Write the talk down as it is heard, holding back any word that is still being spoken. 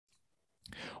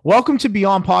Welcome to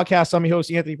Beyond Podcast. I'm your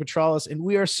host, Anthony Petralis, and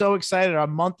we are so excited. Our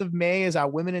month of May is our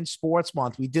Women in Sports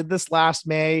Month. We did this last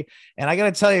May, and I got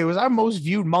to tell you, it was our most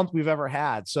viewed month we've ever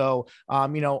had. So,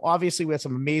 obviously we had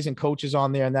some amazing coaches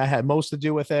on there, and that had most to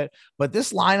do with it. But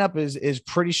this lineup is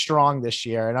pretty strong this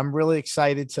year, and I'm really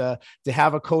excited to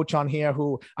have a coach on here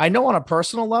who I know on a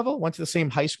personal level went to the same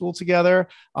high school together,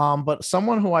 but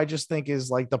someone who I just think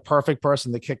is like the perfect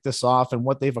person to kick this off and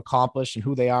what they've accomplished and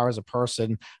who they are as a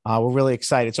person. We're really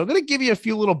excited. So I'm going to give you a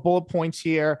few little bullet points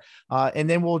here, and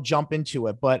then we'll jump into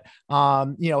it. But,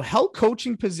 held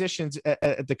coaching positions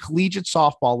at the collegiate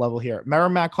softball level here at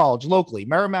Merrimack College, locally,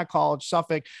 Merrimack College,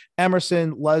 Suffolk,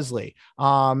 Emerson, Leslie,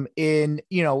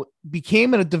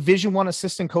 became a Division I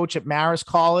assistant coach at Marist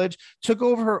College, took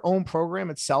over her own program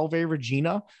at Salva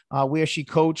Regina, where she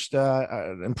coached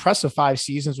an impressive 5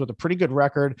 seasons with a pretty good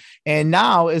record, and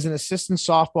now is an assistant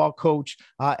softball coach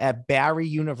at Barry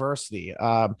University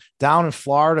down in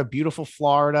Florida, beautiful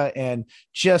Florida, and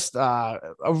just a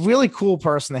really cool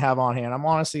person to have on here. And I'm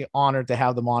honestly honored to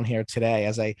have them on here today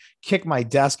as I kick my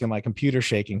desk and my computer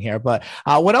shaking here. But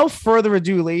without further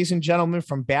ado, ladies and gentlemen,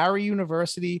 from Barry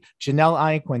University, Jannelle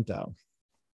Ianquinto.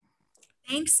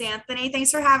 Thanks, Anthony.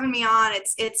 Thanks for having me on.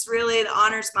 It's really the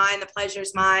honor's mine, the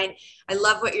pleasure's mine. I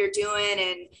love what you're doing,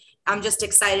 and I'm just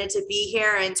excited to be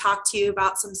here and talk to you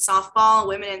about some softball,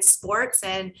 women in sports,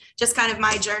 and just kind of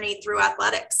my journey through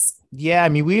athletics. Yeah, I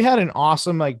mean, we had an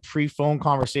awesome pre-phone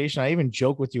conversation. I even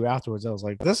joked with you afterwards. I was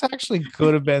like, this actually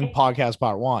could have been podcast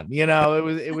part one.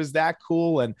 It was that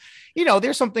cool. And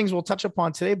there's some things we'll touch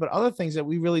upon today, but other things that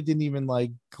we really didn't even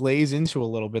glaze into a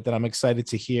little bit that I'm excited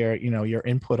to hear, your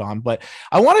input on. But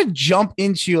I want to jump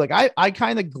into I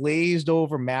kind of glazed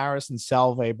over Marist and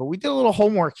Salve, but we did a little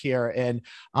homework here. And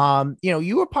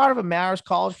you were part of a Marist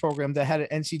college program that had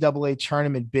an NCAA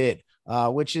tournament bid.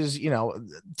 Which is,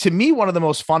 to me, one of the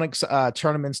most fun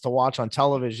tournaments to watch on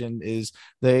television is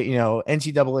the,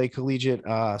 NCAA collegiate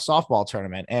softball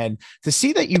tournament. And to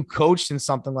see that you coached in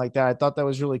something like that, I thought that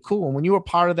was really cool. And when you were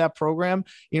part of that program,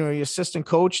 your assistant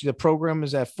coach, the program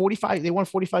is at 45. They won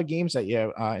 45 games that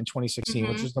year in 2016,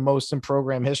 which is the most in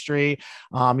program history.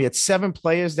 You had 7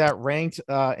 players that ranked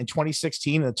in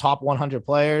 2016 in the top 100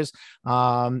 players.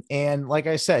 And like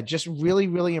I said, just really,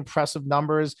 really impressive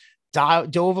numbers.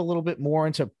 Dove a little bit more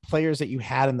into players that you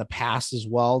had in the past as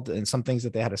well, and some things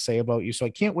that they had to say about you. So I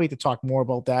can't wait to talk more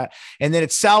about that. And then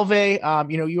at Salve,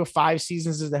 you were 5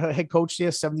 seasons as the head coach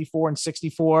there, 74 and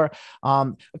 64.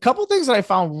 A couple of things that I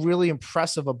found really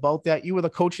impressive about that. You were the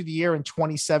coach of the year in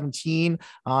 2017.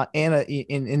 And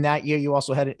in that year, you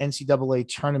also had an NCAA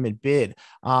tournament bid.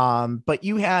 But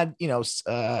you had,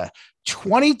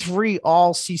 23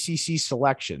 all CCC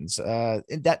selections.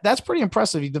 That's pretty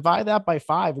impressive. You divide that by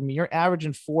 5. I mean, you're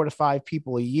averaging 4 to 5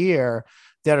 people a year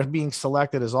that are being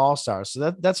selected as all-stars.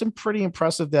 So that's pretty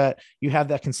impressive that you have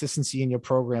that consistency in your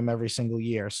program every single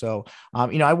year. So,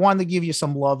 I wanted to give you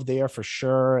some love there for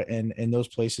sure. And in those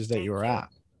places that you were at.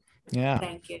 Yeah.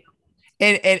 Thank you.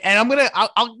 And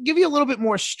I'll give you a little bit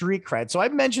more street cred. So I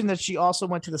mentioned that she also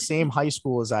went to the same high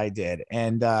school as I did,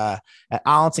 and at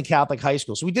Arlington Catholic High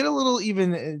School. So we did a little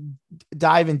even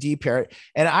dive in deep here.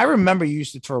 And I remember you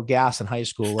used to throw gas in high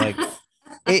school.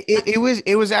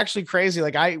 It was actually crazy.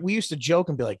 We used to joke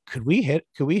and be like, could we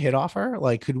hit off her?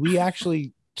 Could we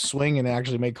actually swing and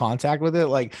actually make contact with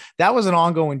it? That was an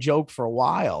ongoing joke for a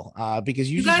while,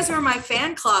 because you guys were my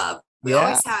fan club. We Yeah.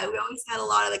 always had a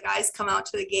lot of the guys come out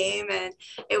to the game, and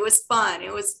it was fun.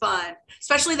 It was fun,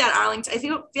 especially that Arlington. I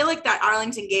feel like that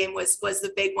Arlington game was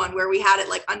the big one where we had it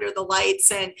under the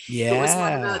lights, and it was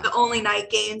one of the only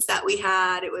night games that we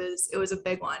had. It was a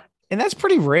big one. And that's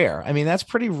pretty rare. I mean, that's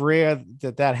pretty rare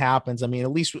that happens. I mean,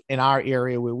 at least in our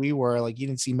area where we were, you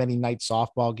didn't see many night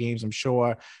softball games. I'm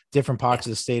sure different parts of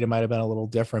the state, it might've been a little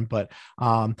different, but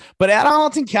at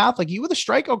Arlington Catholic, you were the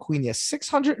strikeout queen. You had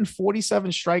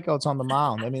 647 strikeouts on the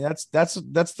mound. I mean, that's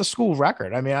the school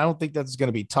record. I mean, I don't think that's going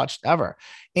to be touched ever.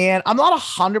 And I'm not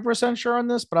 100% sure on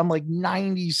this, but I'm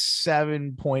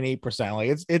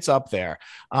 97.8%. It's up there.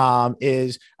 I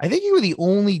think you were the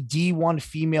only D1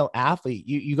 female athlete.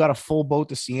 You got a full boat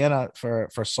to Siena for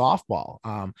softball.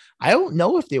 I don't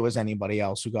know if there was anybody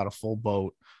else who got a full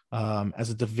boat as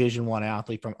a Division I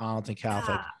athlete from Arlington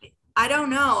Catholic. I don't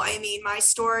know. I mean, my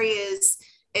story is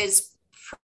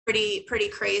pretty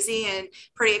crazy and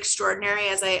pretty extraordinary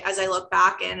as I look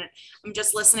back, and I'm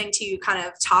just listening to you kind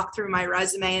of talk through my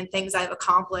resume and things I've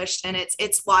accomplished, and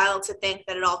it's wild to think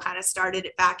that it all kind of started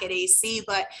back at AC.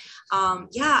 But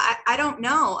I don't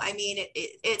know. I mean,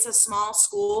 it's a small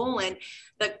school, and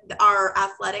our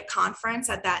athletic conference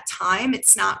at that time,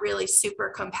 it's not really super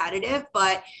competitive,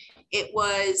 but it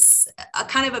was a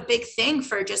kind of a big thing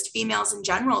for just females in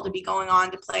general to be going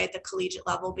on to play at the collegiate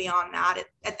level beyond that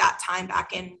at that time,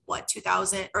 back in what,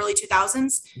 2000, early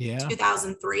 2000s, Yeah.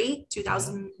 2003,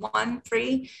 2001,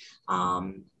 3.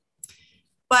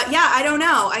 But yeah, I don't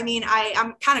know. I mean,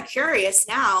 I'm kind of curious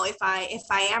now if I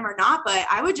am or not, but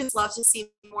I would just love to see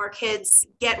more kids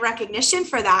get recognition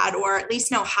for that, or at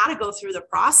least know how to go through the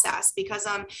process, because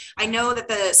I know that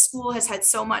the school has had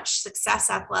so much success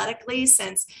athletically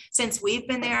since we've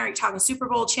been there. You're talking Super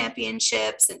Bowl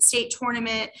championships and state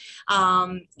tournament,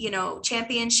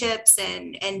 championships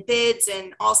and bids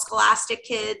and all scholastic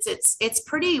kids. It's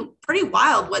pretty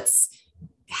wild what's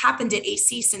happened at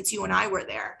AC since you and I were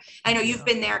there. I know you've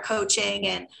been there coaching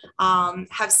and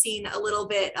have seen a little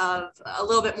bit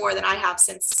more than I have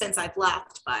since I've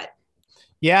left. But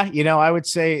yeah, I would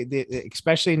say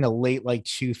especially in the late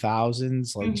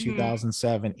 2000s,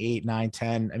 2007, 8, 9,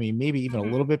 10. I mean, maybe even a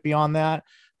little bit beyond that.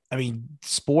 I mean,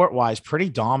 sport wise, pretty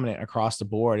dominant across the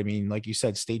board. I mean, like you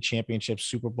said, state championships,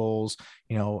 Super Bowls,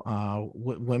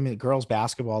 women, girls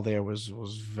basketball there was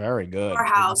very good. Our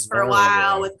house for a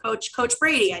while with Coach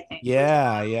Brady, I think.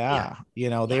 Yeah.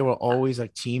 They were always a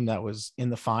team that was in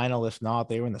the final. If not,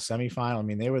 they were in the semifinal. I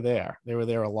mean, they were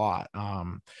there a lot.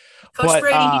 Coach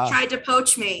Brady, he tried to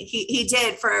poach me. He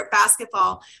did for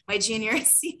basketball my junior and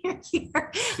senior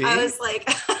year. See? I was like,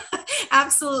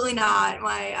 absolutely not.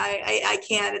 I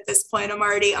can't at this point. I'm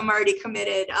already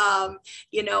committed.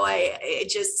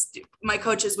 My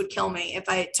coaches would kill me if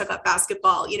I took up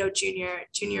basketball, junior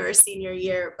or senior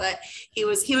year, but he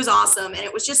was awesome. And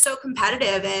it was just so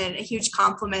competitive, and a huge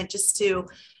compliment just to,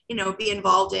 be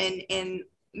involved in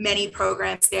many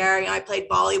programs there. I played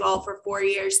volleyball for 4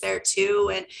 years there too,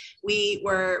 and we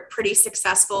were pretty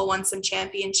successful, won some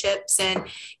championships, and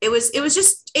it was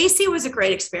just, AC was a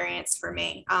great experience for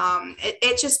me.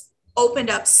 It just opened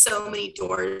up so many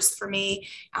doors for me,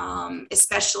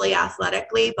 especially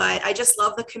athletically, but I just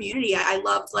love the community. I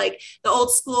loved the old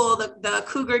school, the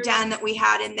Cougar Den that we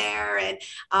had in there, and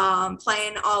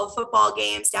playing all the football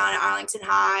games down at Arlington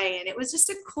High. And it was just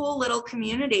a cool little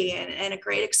community and a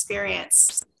great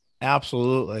experience.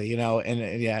 Absolutely.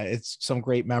 And yeah, it's some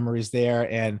great memories there.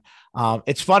 And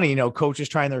it's funny, coaches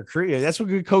trying to recruit you. That's what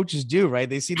good coaches do, right?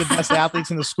 They see the best athletes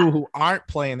in the school who aren't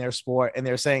playing their sport, and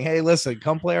they're saying, hey, listen,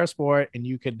 come play our sport and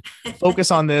you could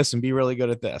focus on this and be really good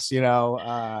at this,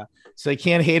 so you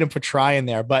can't hate them for trying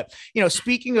there. But,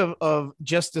 speaking of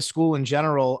just the school in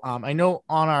general, I know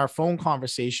on our phone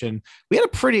conversation, we had a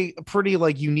pretty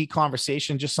unique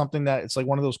conversation, just something that it's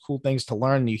one of those cool things to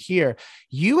learn. You hear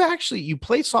you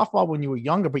played softball when you were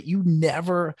younger, but you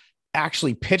never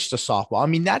actually pitched a softball. I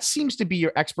mean, that seems to be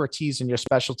your expertise and your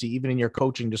specialty, even in your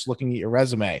coaching, just looking at your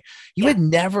resume. You had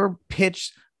never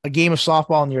pitched a game of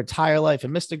softball in your entire life.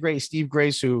 And Mr. Gray, Steve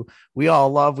Grace, who we all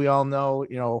love, we all know,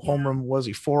 homeroom, was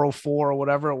he 404 or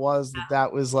whatever it was,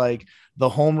 that was the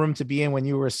homeroom to be in when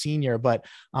you were a senior. But,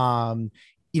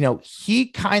 he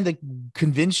kind of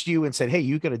convinced you and said, hey,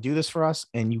 you got to do this for us,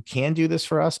 and you can do this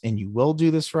for us, and you will do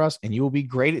this for us, and you will be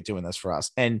great at doing this for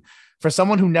us. And for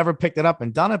someone who never picked it up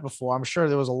and done it before, I'm sure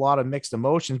there was a lot of mixed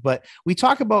emotions. But we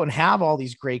talk about and have all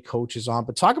these great coaches on,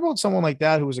 but talk about someone like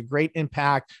that who was a great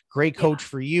impact, great coach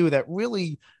for you, that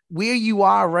really where you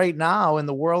are right now in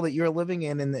the world that you're living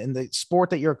in the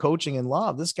sport that you're coaching and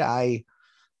love. This guy,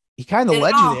 he kind of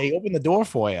led you there. He opened the door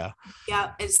for you.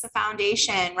 Yeah, it's the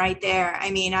foundation right there. I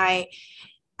mean, I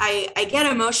get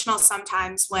emotional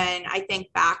sometimes when I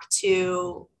think back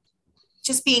to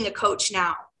just being a coach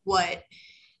now, what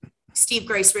Steve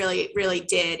Grace really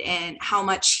did, and how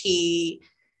much he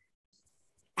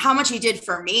did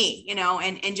for me,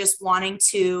 and just wanting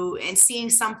to, and seeing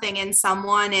something in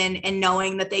someone and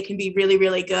knowing that they can be really,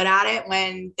 really good at it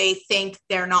when they think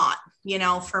they're not,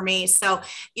 for me. So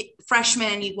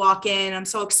freshman, you walk in, I'm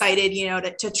so excited,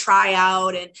 to try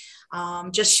out and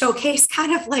just showcase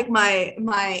kind of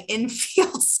my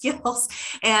infield skills.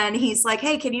 And he's like,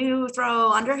 hey, can you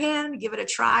throw underhand, give it a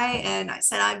try? And I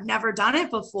said, I've never done it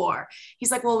before.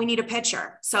 He's like, well, we need a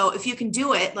pitcher. So if you can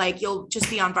do it, you'll just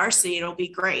be on varsity. It'll be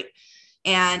great.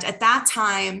 And at that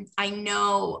time, I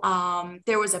know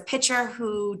there was a pitcher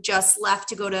who just left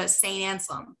to go to St.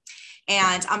 Anselm.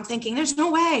 And I'm thinking, there's no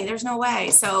way.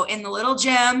 So in the little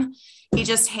gym, he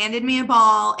just handed me a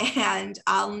ball, and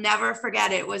I'll never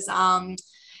forget. It was Sarah.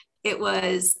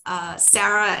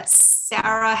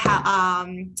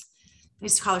 I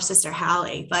used to call her sister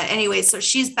Hallie, but anyway, so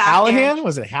she's back Hallahan? there.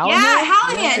 Was it Hallahan? Yeah,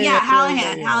 Hallahan. Yeah,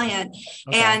 Hallahan.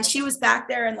 Okay. And she was back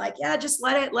there and just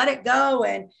let it go.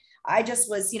 And I just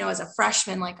was, as a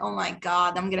freshman, oh my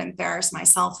God, I'm going to embarrass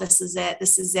myself. This is it.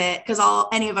 Because all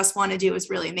any of us want to do is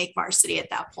really make varsity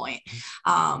at that point.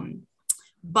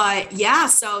 but yeah,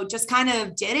 so just kind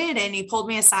of did it. And he pulled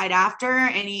me aside after,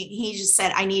 and he just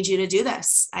said, I need you to do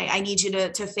this. I need you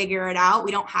to figure it out.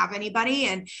 We don't have anybody.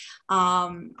 And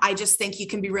I just think you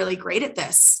can be really great at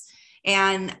this.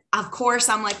 And of course,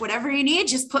 I'm like, whatever you need,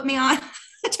 just put me on.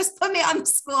 Just put me on the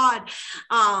squad.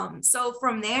 So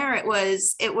from there, it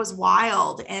was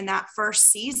wild. And that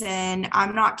first season,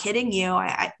 I'm not kidding you,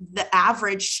 the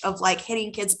average of like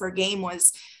hitting kids per game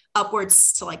was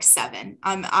upwards to like 7.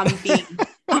 I'm being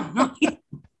I'm not,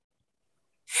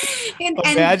 and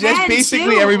Imagine that's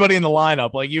basically too, everybody in the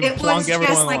lineup. Like you it plunk was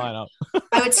everyone just in the like lineup.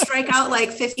 I would strike out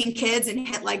like 15 kids and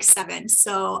hit like 7.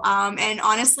 So and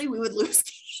honestly, we would lose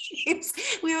games.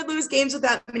 We would lose games with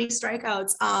that many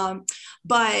strikeouts.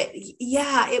 But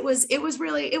yeah, it was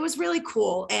really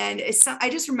cool. And I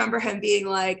just remember him being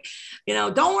like,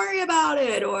 don't worry about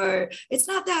it, or it's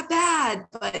not that bad.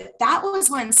 But that was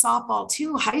when softball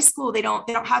too, high school, they don't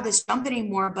have this jump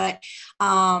anymore. But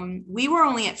we were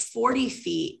only at 40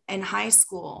 feet in high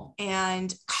school,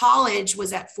 and college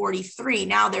was at 43.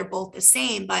 Now they're both the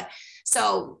same. But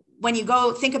so when you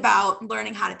go think about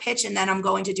learning how to pitch, and then I'm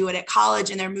going to do it at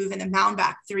college and they're moving the mound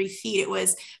back 3 feet. It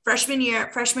was freshman year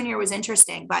was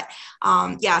interesting, but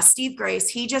yeah, Steve Grace,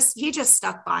 he just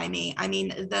stuck by me. I mean,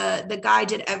 the guy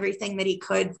did everything that he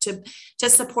could to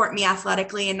support me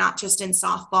athletically, and not just in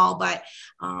softball, but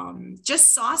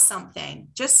just saw something.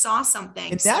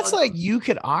 And that's like, you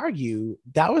could argue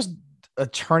that was a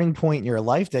turning point in your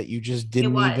life that you just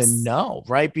didn't even know,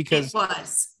 right? Because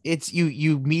it's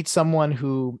you meet someone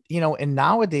who, and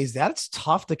nowadays that's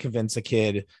tough to convince a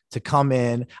kid to come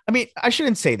in. I mean, I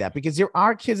shouldn't say that, because there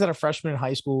are kids that are freshmen in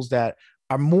high schools that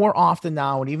are more often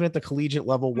now, and even at the collegiate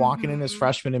level, walking in as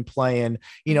freshmen and playing,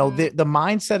 the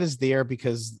mindset is there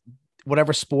because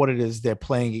whatever sport it is, they're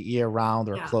playing it year round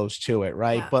or close to it.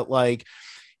 Right. Yeah. But like,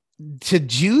 to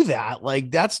do that,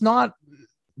 like,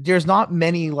 there's not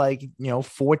many, like,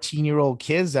 14-year-old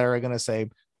kids that are going to say,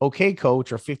 okay,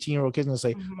 coach, or 15-year-old kids going to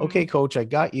say, okay, coach, I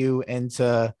got you. And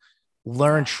to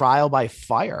learn trial by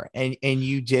fire, and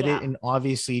you did it. And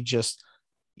obviously, just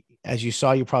as you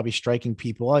saw, you're probably striking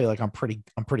people out. You're like, I'm pretty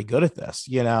good at this,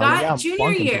 junior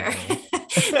year.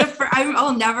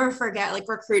 I'll never forget, like,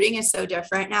 recruiting is so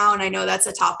different now. And I know that's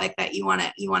a topic that you want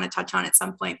to touch on at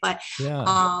some point, but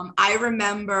I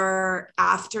remember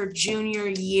after junior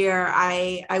year,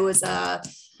 I was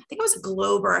I think it was a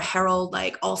Globe or a Herald,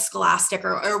 like all Scholastic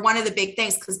or one of the big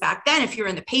things. Cause back then, if you were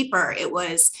in the paper, it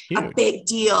was a big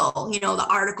deal. The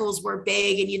articles were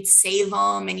big, and you'd save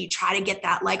them and you try to get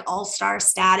that like all-star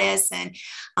status.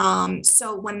 And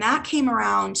so when that came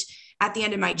around at the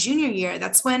end of my junior year,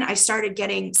 that's when I started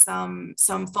getting some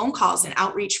phone calls and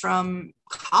outreach from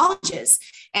colleges.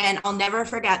 And I'll never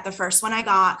forget the first one I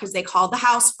got, because they called the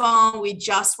house phone. We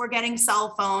just were getting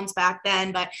cell phones back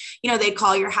then, but they'd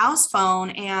call your house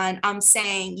phone, and I'm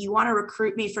saying, you want to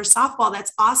recruit me for softball?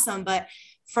 That's awesome. But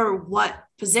for what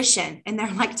position? And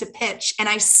they're like, to pitch. And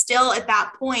I still, at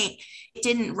that point,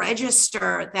 didn't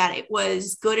register that it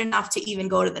was good enough to even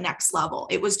go to the next level.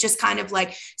 It was just kind of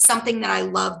like something that I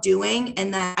loved doing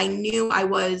and that I knew I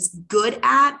was good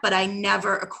at, but I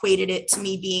never equated it to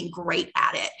me being great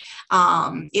at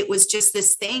it. It was just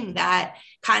this thing that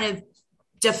kind of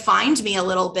defined me a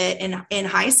little bit in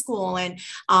high school, and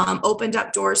opened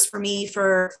up doors for me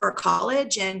for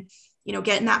college. And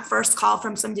getting that first call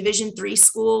from some Division III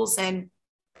schools, and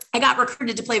I got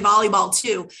recruited to play volleyball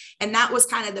too. And that was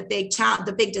kind of the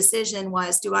big decision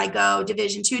was, do I go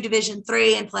Division II, Division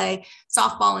III and play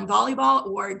softball and volleyball,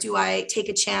 or do I take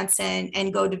a chance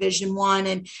and go Division I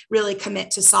and really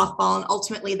commit to softball? And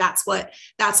ultimately that's what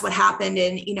happened.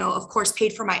 And, of course,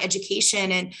 paid for my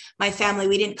education, and my family,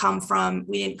 we didn't come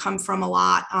from a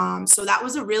lot. So that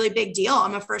was a really big deal.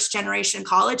 I'm a first generation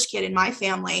college kid in my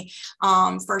family.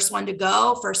 First one to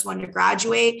go, first one to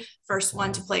graduate, first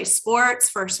one to play sports,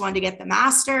 first one to get the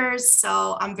master's.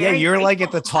 So I'm very you're like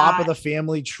at the top of the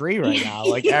family tree right now.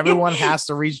 Like, everyone has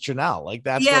to reach Jannelle. Like,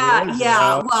 that's what it is,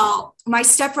 Well, my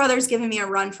stepbrother's giving me a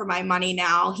run for my money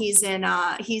now. He's in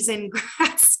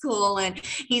grad school, and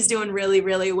he's doing really,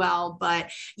 really well. But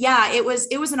yeah, it was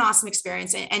an awesome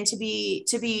experience. And to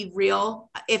be real,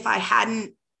 if I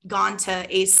hadn't gone to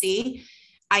AC,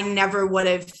 I never would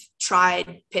have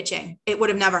tried pitching. It would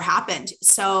have never happened.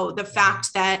 So the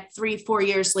fact that 3-4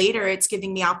 years later, it's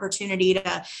giving me opportunity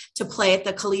to play at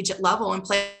the collegiate level and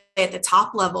play at the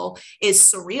top level is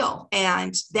surreal.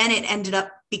 And then it ended up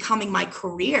becoming my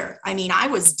career. I mean, I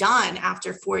was done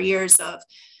after 4 years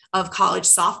of college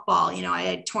softball. I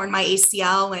had torn my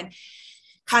ACL and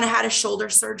kind of had a shoulder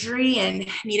surgery and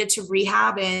needed to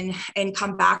rehab and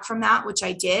come back from that, which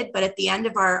I did. But at the end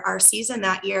of our season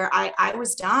that year, I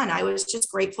was done. I was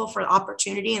just grateful for the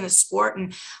opportunity in the sport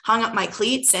and hung up my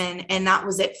cleats, and that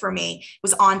was it for me. It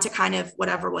was on to kind of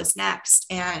whatever was next.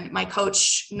 And my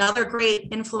coach, another great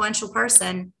influential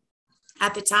person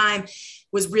at the time,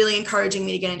 was really encouraging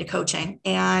me to get into coaching,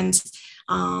 and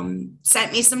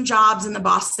sent me some jobs in the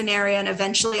Boston area. And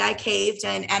eventually I caved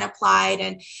and applied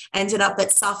and ended up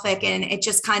at Suffolk. And it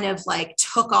just kind of like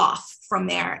took off from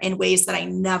there in ways that I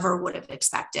never would have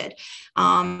expected.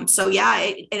 So yeah,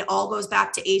 it all goes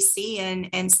back to AC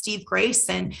and Steve Grace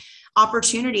and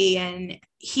opportunity. And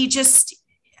he just,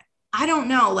 I don't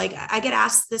know, like I get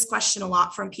asked this question a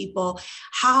lot from people,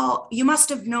 how you must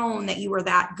have known that you were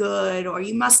that good, or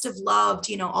you must have loved,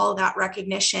 all of that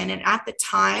recognition. And at the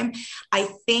time, I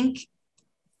think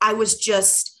I was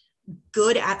just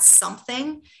good at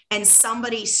something, and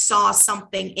somebody saw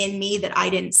something in me that I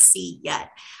didn't see yet.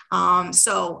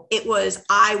 So it was,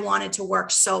 I wanted to work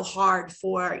so hard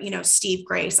for, Steve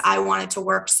Grace. I wanted to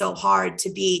work so hard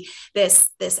to be this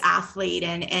athlete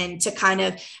and to kind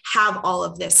of have all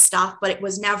of this stuff, but it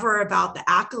was never about the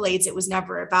accolades. It was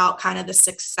never about kind of the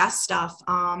success stuff.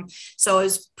 So it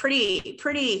was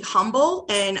pretty humble.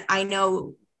 And I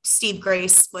know Steve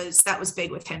Grace was big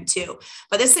with him too.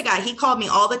 But this is a guy, he called me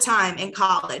all the time in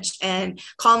college and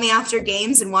called me after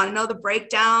games and want to know the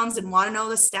breakdowns and want to know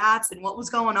the stats and what was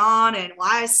going on and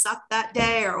why I sucked that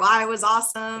day or why I was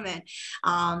awesome.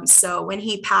 And so when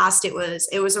he passed, it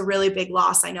was a really big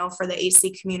loss, I know, for the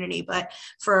AC community, but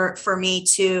for me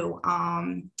too.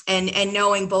 And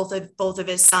knowing both of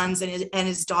his sons and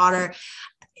his daughter,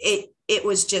 it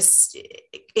was just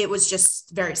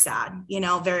very sad,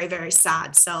 very, very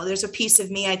sad. So there's a piece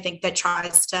of me, I think, that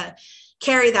tries to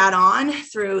carry that on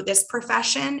through this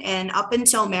profession. And up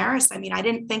until Marist, I mean, I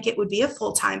didn't think it would be a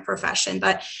full-time profession,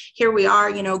 but here we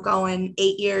are, going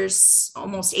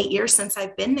almost 8 years since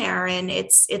I've been there, and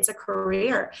it's a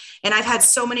career. And I've had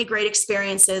so many great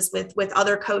experiences with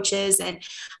other coaches and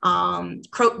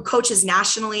coaches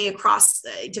nationally across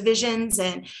divisions.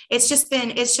 And it's just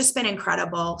been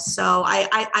incredible. So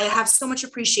I have so much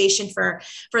appreciation for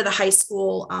the high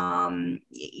school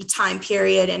time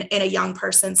period and in a young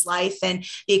person's life, and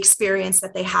the experience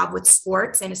that they have with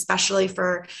sports, and especially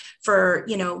for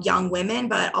young women,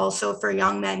 but also for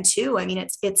young men too. I mean,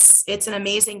 it's an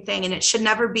amazing thing, and it should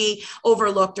never be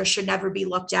overlooked or should never be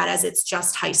looked at as it's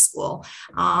just high school.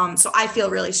 So I feel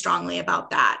really strongly about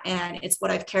that, and it's what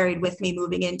I've carried with me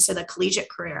moving into the collegiate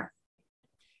career.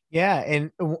 Yeah.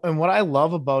 And what I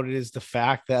love about it is the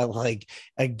fact that, like,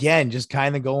 again, just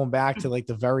kind of going back to like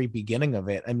the very beginning of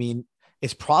it. I mean,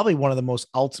 it's probably one of the most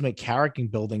ultimate character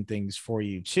building things for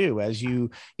you too. As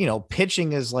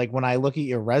pitching is like, when I look at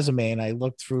your resume and I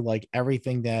look through like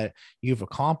everything that you've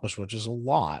accomplished, which is a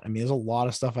lot. I mean, there's a lot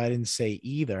of stuff I didn't say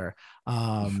either.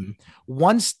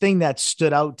 One thing that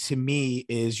stood out to me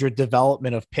is your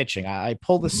development of pitching. I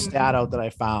pulled the stat out that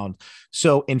I found.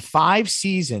 So in 5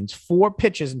 seasons, 4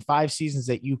 pitches in 5 seasons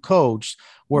that you coached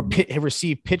have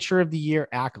received pitcher of the year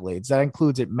accolades. That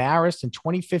includes at Marist in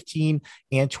 2015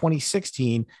 and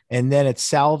 2016. And then at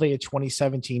Salva in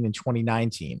 2017 and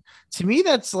 2019. To me,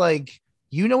 that's like,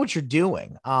 what you're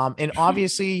doing. And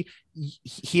obviously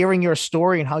hearing your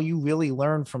story and how you really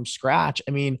learn from scratch.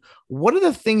 I mean, what are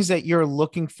the things that you're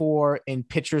looking for in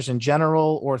pitchers in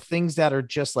general, or things that are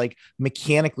just like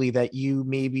mechanically that you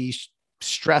maybe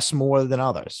stress more than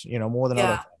others, more than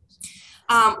others?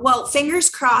 Well, fingers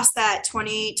crossed that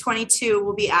 2022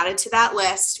 will be added to that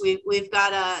list. We've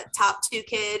got a top 2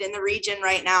 kid in the region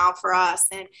right now for us,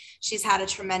 and she's had a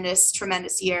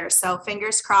tremendous year. So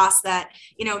fingers crossed that,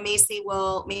 Macy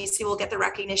will get the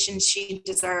recognition she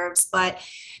deserves. But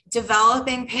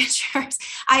developing pitchers,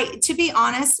 to be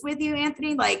honest with you,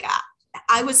 Anthony, like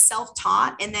I was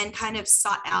self-taught and then kind of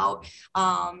sought out.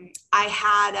 I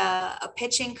had a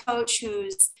pitching coach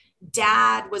whose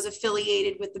dad was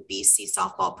affiliated with the BC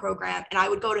softball program, and I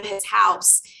would go to his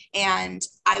house and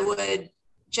I would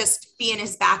just be in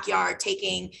his backyard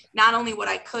taking not only what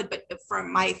I could, but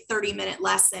from my 30-minute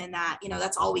lesson that,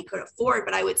 that's all we could afford,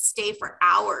 but I would stay for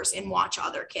hours and watch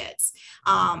other kids.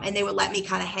 And they would let me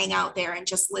kind of hang out there and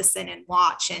just listen and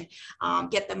watch and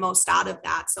get the most out of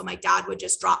that. So my dad would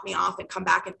just drop me off and come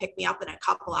back and pick me up in a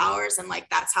couple hours. And like,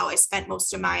 that's how I spent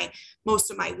most of my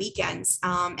weekends.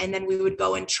 And then we would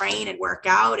go and train and work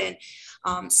out. And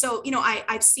so,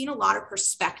 I've seen a lot of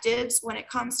perspectives when it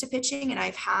comes to pitching, and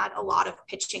I've had a lot of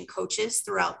pitching coaches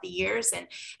throughout the years,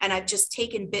 and I've just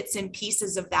taken bits and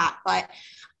pieces of that. But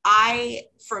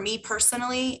for me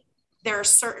personally, there are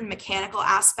certain mechanical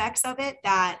aspects of it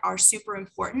that are super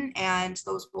important, and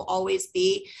those will always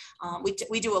be.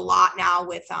 We do a lot now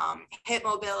with hip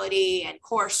mobility and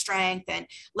core strength and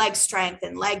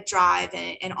leg drive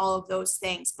and all of those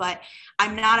things. But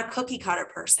I'm not a cookie cutter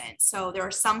person. So there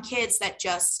are some kids that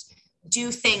just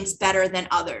do things better than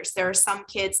others. There are some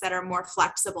kids that are more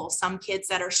flexible, some kids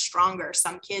that are stronger,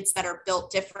 some kids that are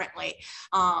built differently.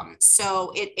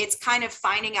 So it's kind of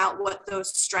finding out what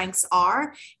those strengths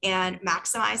are and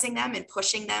maximizing them and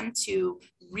pushing them to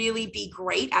really be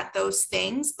great at those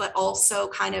things, but also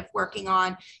kind of working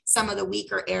on some of the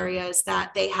weaker areas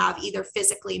that they have, either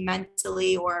physically,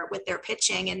 mentally, or with their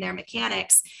pitching and their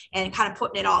mechanics, and kind of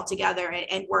putting it all together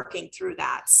and working through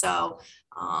that. So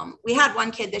we had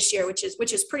one kid this year, which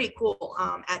is pretty cool,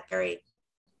 at Berry.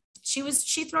 She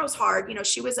throws hard. You know,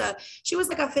 she was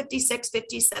like a 56,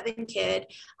 57 kid,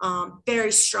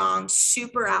 very strong,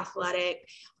 super athletic.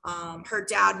 Her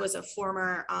dad was a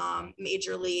former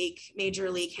major league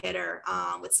hitter,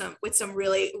 with some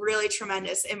really, really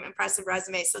tremendous, impressive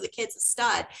resume. So the kid's a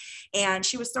stud, and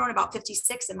she was throwing about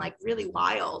 56 and like really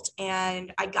wild.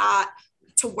 And I got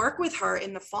to work with her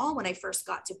in the fall when I first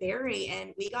got to Berry,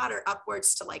 and we got her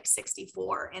upwards to like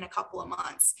 64 in a couple of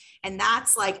months. And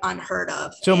that's like unheard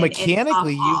of. So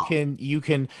mechanically, you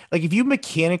can like, if you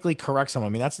mechanically correct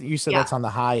someone, I mean, that's, you said that's on the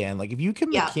high end. Like if you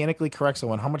can mechanically correct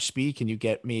someone, how much speed can you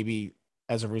get maybe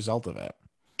as a result of it?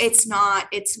 It's not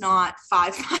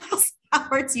 5 miles.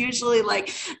 It's usually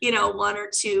like, 1 or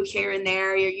 2 here and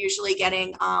there. You're usually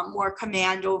getting more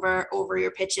command over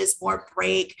your pitches, more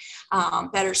break,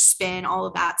 better spin, all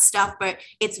of that stuff. But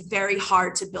it's very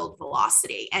hard to build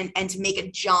velocity and to make a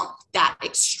jump that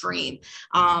extreme.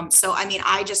 So, I mean,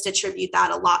 I just attribute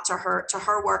that a lot to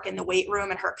her work in the weight room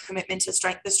and her commitment to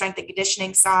the strength and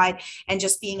conditioning side and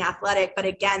just being athletic. But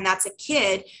again, that's a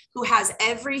kid who has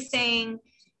everything.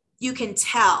 You can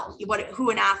tell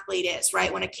who an athlete is,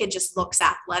 right? When a kid just looks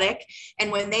athletic,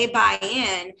 and when they buy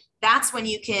in, that's when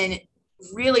you can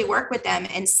really work with them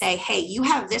and say, hey, you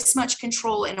have this much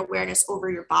control and awareness over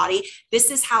your body.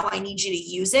 This is how I need you to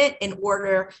use it in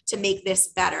order to make this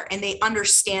better. And they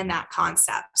understand that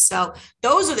concept. So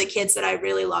those are the kids that I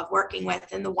really love working with,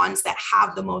 and the ones that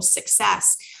have the most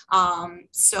success.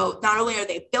 So not only are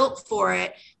they built for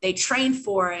it, they train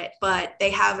for it, but they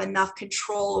have enough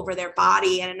control over their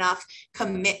body and enough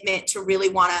commitment to really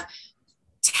want to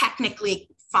technically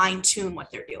fine tune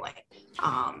what they're doing.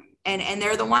 And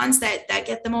they're the ones that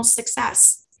get the most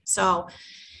success. So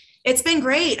it's been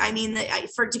great. I mean,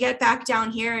 to get back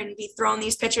down here and be throwing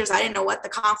these pitchers, I didn't know what the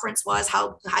conference was,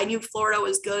 how I knew Florida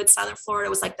was good. Southern Florida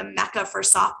was like the mecca for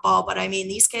softball. But I mean,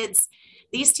 these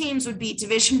teams would be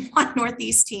Division I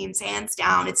Northeast teams, hands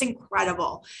down. It's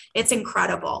incredible. It's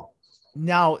incredible.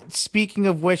 Now, speaking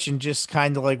of which, and just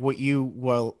kind of like what you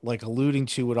were like alluding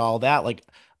to with all that, like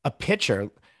a pitcher,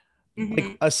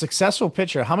 like a successful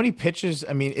pitcher, how many pitches?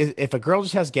 I mean, if a girl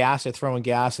just has gas, they're throwing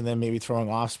gas and then maybe throwing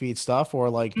off speed stuff, or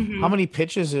like how many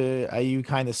pitches are you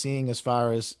kind of seeing as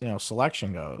far as,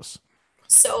 selection goes?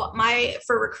 So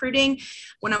for recruiting,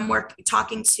 when I'm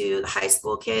talking to the high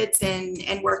school kids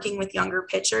and working with younger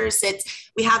pitchers,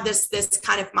 we have this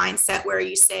kind of mindset where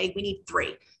you say we need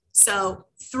 3. So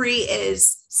 3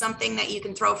 is something that you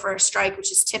can throw for a strike,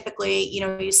 which is typically,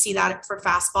 you see that for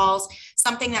fastballs,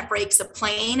 something that breaks a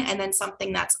plane, and then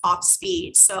something that's off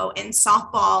speed. So in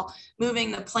softball,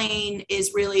 moving the plane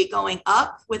is really going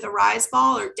up with a rise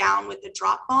ball or down with the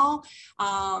drop ball,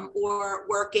 or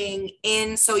working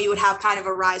in. So you would have kind of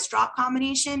a rise drop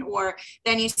combination, or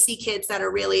then you see kids that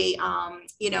are really,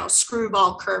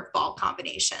 screwball, curveball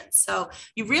combinations. So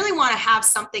you really want to have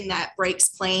something that breaks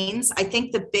planes. I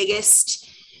think the biggest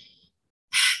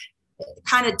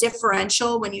kind of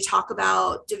differential when you talk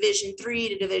about Division III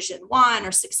to Division I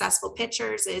or successful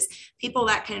pitchers is people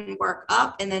that can work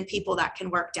up and then people that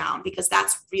can work down, because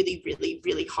that's really, really,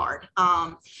 really hard.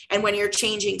 And when you're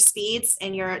changing speeds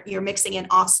and you're mixing in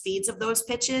off speeds of those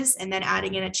pitches and then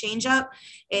adding in a changeup,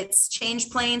 it's change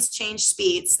planes, change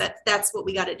speeds. That's what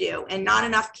we got to do. And not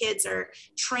enough kids are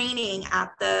training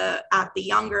at the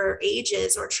younger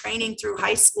ages or training through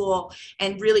high school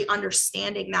and really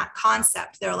understanding that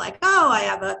concept. They're like, oh, I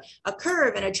have a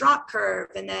curve and a drop curve,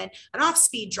 and then an off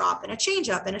speed drop and a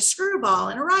changeup and a screwball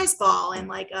and a rise ball and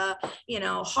like a,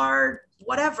 hard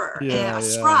whatever, and a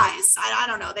surprise. I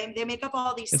don't know. They make up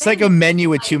all these It's things. like a menu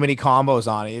with too many combos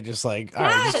on it. You're just like, all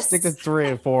right, just stick to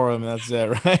 3 or 4 of them. That's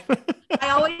it, right?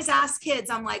 I always ask kids,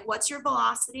 I'm like, what's your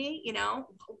velocity?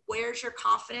 Where's your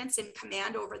confidence and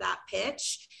command over that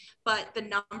pitch? But the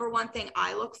number one thing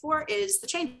I look for is the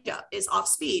changeup, is off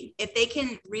speed. If they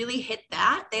can really hit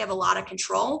that, they have a lot of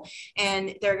control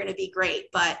and they're going to be great.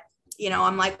 But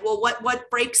I'm like, well, what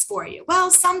breaks for you?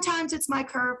 Well, sometimes it's my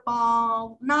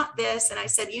curveball, not this. And I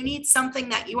said, you need something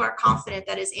that you are confident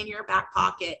that is in your back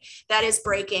pocket, that is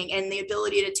breaking, and the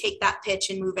ability to take that pitch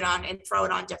and move it on and throw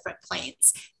it on different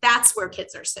planes. That's where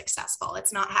kids are successful.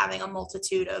 It's not having a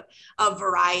multitude of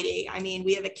variety. I mean,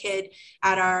 we have a kid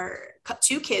at our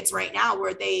two kids right now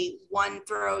where one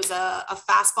throws a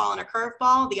fastball and a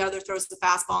curveball, the other throws the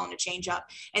fastball and a changeup.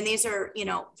 And these are,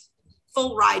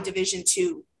 full ride Division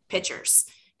II pitchers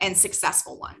and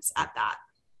successful ones at that.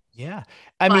 Yeah.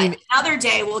 But mean, another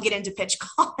day we'll get into pitch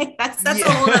calling. That's a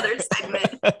whole other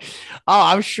segment.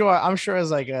 I'm sure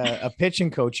as like a pitching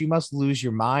coach, you must lose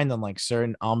your mind on like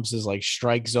certain umps as like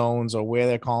strike zones or where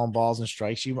they're calling balls and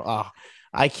strikes.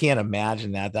 I can't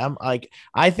imagine that. I'm like,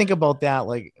 I think about that,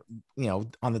 like,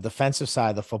 on the defensive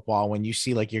side of the football, when you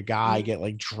see like your guy get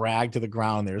like dragged to the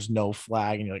ground, there's no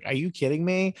flag, and you're like, are you kidding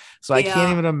me? So I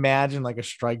can't even imagine like a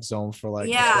strike zone for like,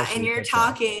 and you're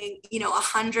talking,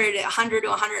 100 to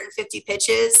 150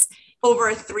 pitches over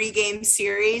a 3-game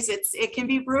series. It can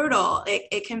be brutal.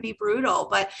 It can be brutal,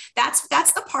 but that's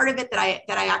the part of it that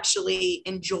I actually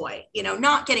enjoy,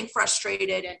 not getting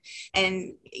frustrated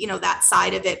and that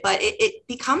side of it, but it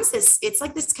becomes it's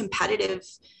like this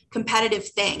competitive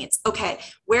thing. It's okay,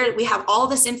 where we have all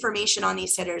this information on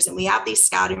these hitters and we have these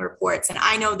scouting reports, and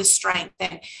I know the strength,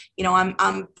 and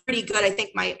I'm pretty good. I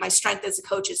think my strength as a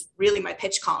coach is really my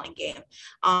pitch calling game.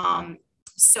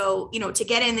 So, to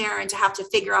get in there and to have to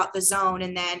figure out the zone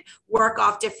and then work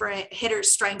off different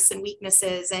hitters' strengths and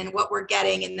weaknesses and what we're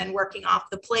getting, and then working off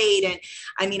the plate. And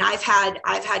I mean, I've had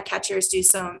catchers do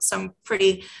some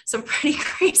pretty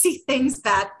crazy things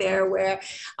back there where,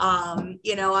 I'm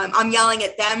yelling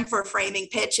at them for framing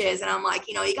pitches, and I'm like,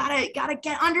 you gotta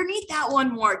get underneath that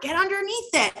one more, get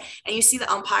underneath it. And you see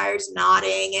the umpires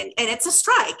nodding, and it's a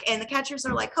strike. And the catchers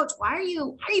are like, Coach, why are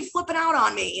you flipping out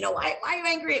on me? Why are you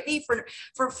angry at me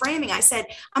for framing? I said,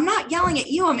 I'm not yelling at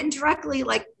you. I'm indirectly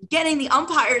like getting the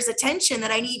umpire's attention that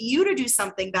I need you to do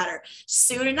something better.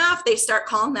 Soon enough, they start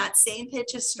calling that same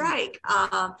pitch a strike.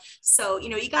 So,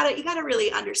 you gotta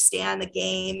really understand the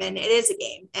game, and it is a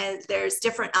game, and there's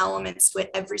different elements to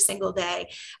it every single day,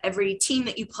 every team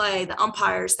that you play, the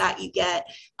umpires that you get.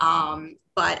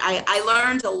 But I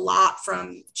learned a lot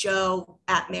from Joe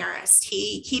at Marist.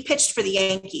 He pitched for the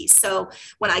Yankees. So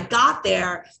when I got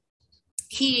there,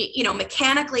 he,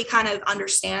 mechanically kind of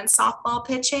understands softball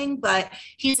pitching, but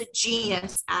he's a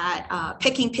genius at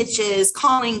picking pitches,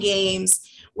 calling games,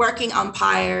 working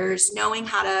umpires, knowing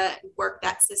how to work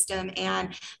that system.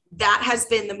 And that has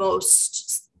been the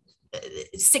most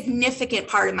significant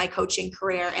part of my coaching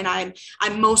career, and I'm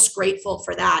most grateful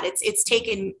for that. It's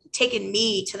taken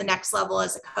me to the next level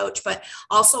as a coach, but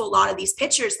also a lot of these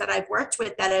pitchers that I've worked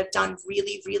with that have done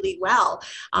really, really well.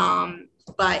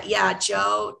 But yeah,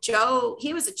 Joe,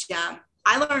 he was a gem.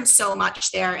 I learned so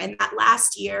much there. And that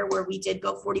last year where we did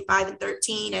go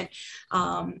 45-13,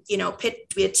 and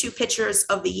we had 2 pitchers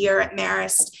of the year at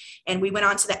Marist, and we went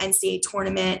on to the NCAA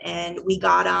tournament, and we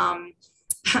got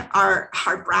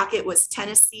our bracket was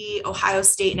Tennessee, Ohio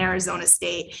State, and Arizona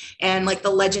State. And like the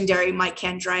legendary Mike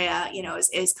Candrea,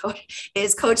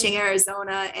 is coaching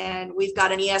Arizona, and we've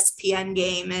got an ESPN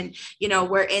game, and,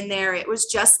 we're in there. It was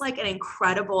just like an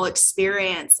incredible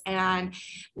experience. And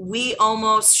we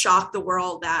almost shocked the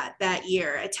world that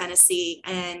year at Tennessee.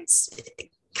 And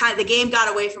kind of the game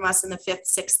got away from us in the 5th,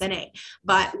 6th inning,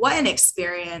 but what an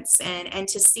experience. And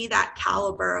to see that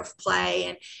caliber of play,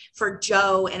 and for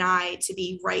Joe and I to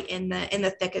be right in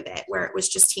the thick of it, where it was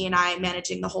just he and I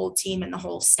managing the whole team and the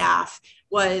whole staff,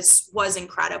 was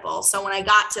incredible. So when I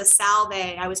got to Salve,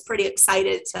 I was pretty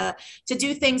excited to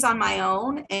do things on my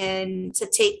own and to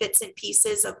take bits and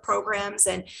pieces of programs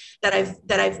and that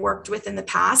I've worked with in the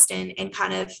past, and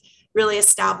kind of really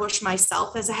establish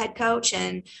myself as a head coach,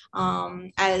 and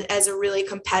as a really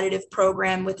competitive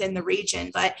program within the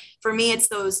region. But for me, it's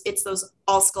those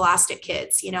all scholastic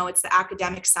kids. It's the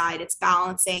academic side. It's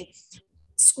balancing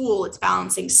school, it's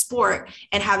balancing sport,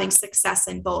 and having success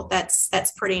in both.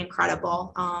 That's pretty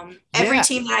incredible. Every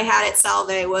team that I had at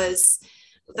Salve was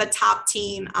the top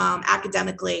team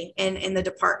academically in the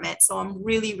department. So I'm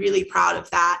really, really proud of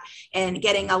that, and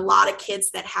getting a lot of kids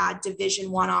that had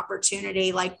Division I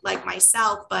opportunity like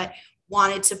myself, but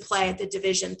wanted to play at the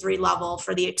Division III level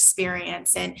for the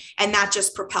experience. And that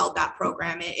just propelled that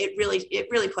program. It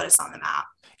really put us on the map.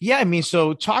 Yeah, I mean,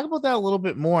 so talk about that a little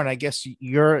bit more, and I guess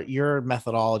your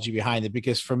methodology behind it,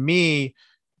 because for me,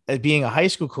 as being a high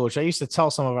school coach, I used to tell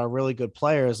some of our really good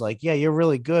players, like, yeah, you're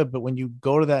really good, but when you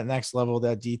go to that next level,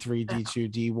 that D3,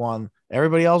 D2, D1,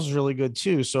 everybody else is really good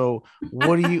too. So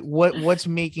what's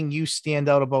making you stand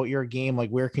out about your game?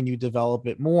 Like, where can you develop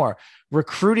it more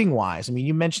recruiting wise? I mean,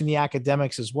 you mentioned the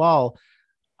academics as well.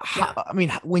 Yeah. I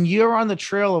mean, when you're on the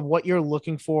trail of what you're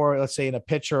looking for, let's say in a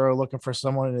pitcher or looking for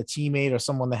someone in a teammate or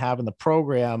someone to have in the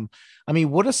program, I mean,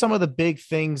 what are some of the big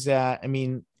things that, I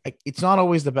mean, it's not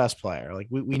always the best player. Like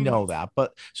we know that,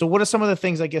 but so what are some of the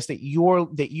things, I guess, that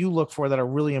you look for that are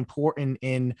really important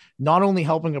in not only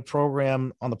helping a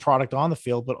program on the product on the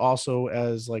field, but also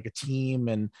as like a team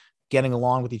and getting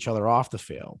along with each other off the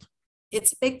field?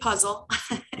 It's a big puzzle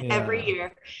Yeah. every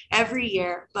year.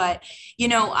 But,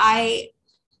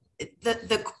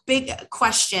 the big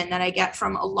question that I get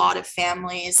from a lot of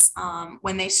families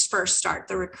when they first start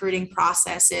the recruiting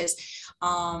process is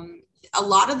a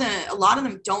lot of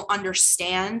them don't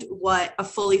understand what a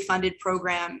fully funded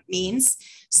program means.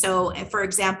 So, for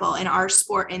example, in our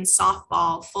sport, in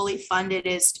softball, fully funded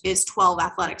is 12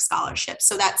 athletic scholarships.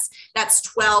 So that's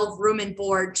 12 room and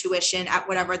board tuition at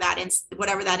whatever that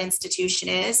institution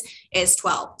is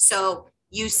 12. So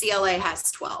UCLA has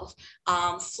 12.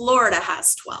 Florida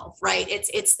has 12, right?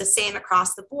 It's the same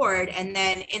across the board. And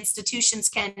then institutions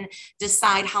can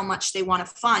decide how much they want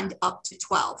to fund up to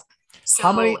 12. So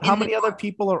How many other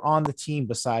people are on the team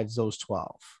besides those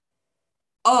 12?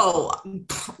 Oh,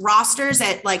 rosters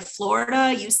at like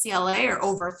Florida, UCLA are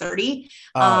over 30.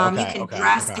 Oh, You okay. can Okay.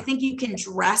 dress, Okay. I think you can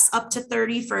dress up to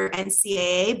 30 for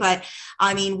NCAA, but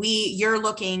I mean, we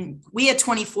had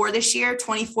 24 this year.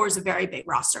 24 is a very big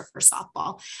roster for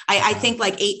softball. I think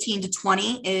like 18 to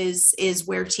 20 is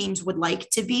where teams would like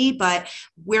to be, but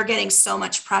we're getting so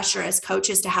much pressure as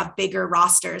coaches to have bigger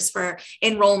rosters for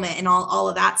enrollment and all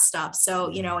of that stuff.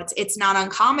 So, it's not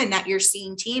uncommon that you're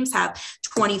seeing teams have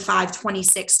 25,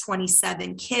 26,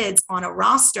 27 kids on a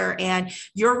roster, and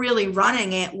you're really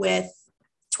running it with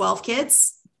 12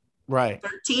 kids, Right.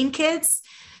 13 kids.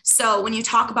 So when you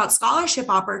talk about scholarship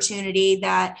opportunity,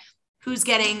 that who's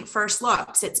getting first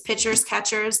looks, it's pitchers,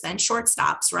 catchers, then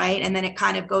shortstops, right? And then it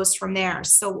kind of goes from there.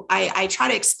 So I try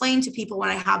to explain to people when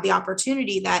I have the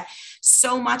opportunity that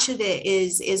so much of it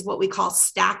is what we call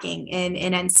stacking in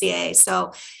NCAA.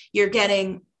 So you're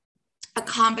getting a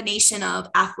combination of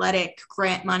athletic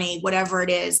grant money, whatever it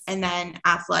is, and then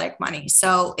athletic money.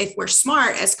 So if we're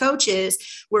smart as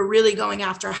coaches, we're really going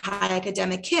after high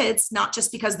academic kids, not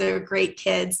just because they're great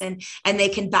kids and they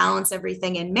can balance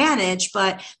everything and manage,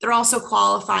 but they're also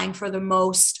qualifying for the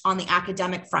most on the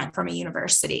academic front from a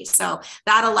university. So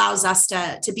that allows us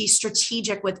to be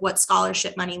strategic with what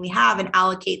scholarship money we have and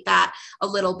allocate that a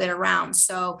little bit around.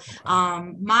 So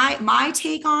my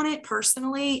take on it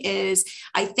personally is,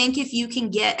 I think if you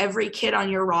can get every kid on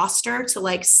your roster to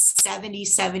like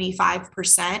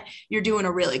 70-75%, you're doing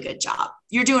a really good job.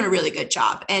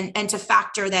 And to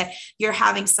factor that you're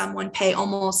having someone pay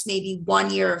almost maybe 1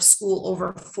 year of school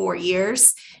over 4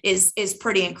 years is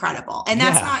pretty incredible. And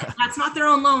that's not their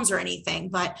own loans or anything,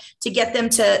 but to get them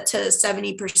to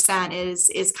 70%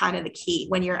 is kind of the key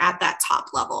when you're at that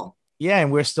top level. Yeah,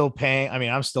 and we're still paying. I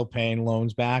mean, I'm still paying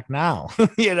loans back now,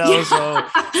 Yeah. So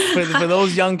for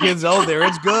those young kids out there,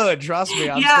 it's good. Trust me,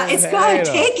 I'm Yeah, still it's paying good.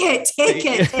 them.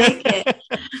 Take it.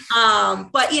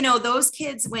 But those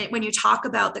kids, when you talk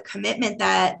about the commitment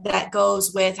that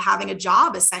goes with having a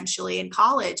job essentially in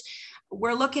college,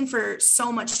 we're looking for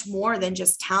so much more than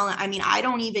just talent. I mean,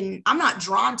 I'm not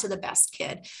drawn to the best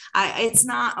kid. It's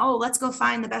not, oh, let's go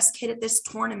find the best kid at this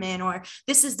tournament, or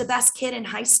this is the best kid in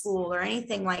high school or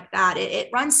anything like that. It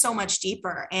runs so much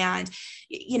deeper. And,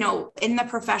 in the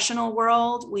professional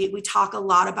world, we talk a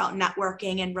lot about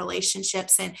networking and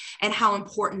relationships and how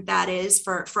important that is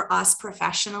for us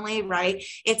professionally, right?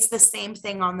 It's the same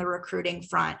thing on the recruiting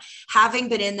front. Having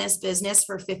been in this business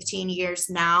for 15 years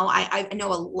now, I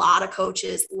know a lot of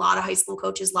coaches, a lot of high school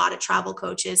coaches, a lot of travel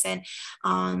coaches, and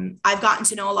I've gotten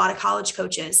to know a lot of college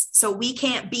coaches. So we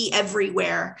can't be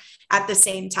everywhere at the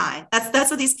same time. That's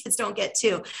what these kids don't get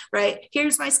to, right?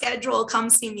 Here's my schedule, come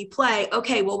see me play.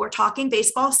 Okay, well, we're talking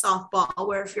baseball, softball,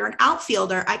 where if you're an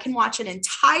outfielder, I can watch an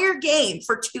entire game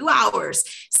for 2 hours,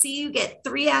 see you get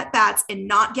 3 at-bats and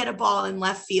not get a ball in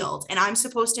left field. And I'm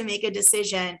supposed to make a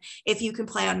decision if you can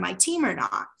play on my team or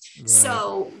not. Right.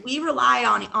 So we rely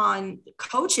on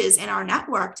coaches in our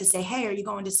network to say, hey, are you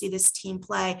going to see this team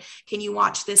play? Can you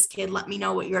watch this kid? Let me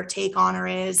know what your take on her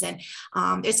is. And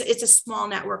it's a small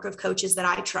network of coaches that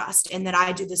I trust and that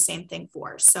I do the same thing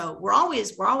for. So we're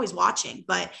always watching.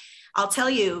 But I'll tell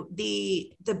you,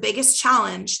 the biggest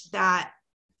challenge that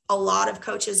a lot of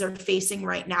coaches are facing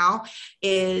right now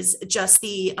is just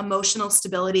the emotional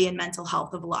stability and mental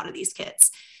health of a lot of these kids.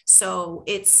 So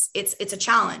it's a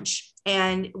challenge,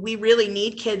 and we really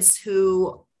need kids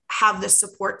who have the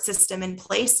support system in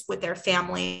place with their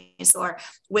families or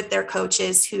with their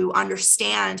coaches who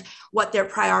understand what their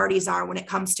priorities are when it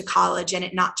comes to college, and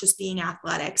it not just being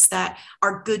athletics, that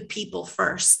are good people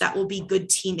first, that will be good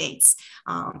teammates,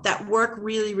 that work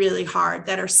really, really hard,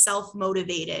 that are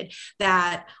self-motivated,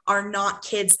 that are not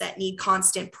kids that need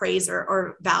constant praise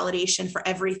or validation for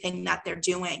everything that they're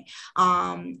doing.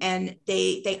 And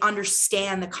they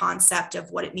understand the concept of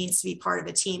what it means to be part of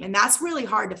a team. And that's really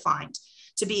hard to find,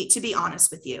 to be honest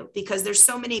with you, because there's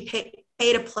so many pay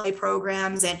to play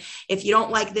programs. And if you don't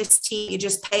like this team, you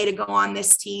just pay to go on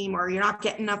this team, or you're not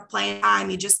getting enough playing time,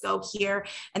 you just go here.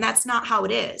 And that's not how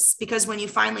it is, because when you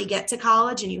finally get to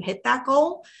college and you hit that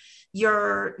goal,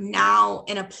 you're now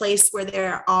in a place where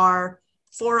there are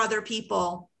 4 other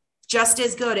people just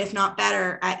as good, if not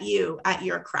better, at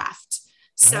your craft.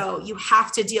 So you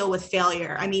have to deal with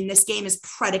failure. I mean, this game is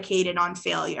predicated on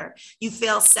failure. You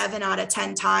fail 7 out of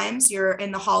 10 times, you're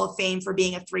in the Hall of Fame for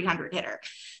being a 300 hitter.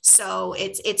 So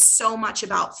it's so much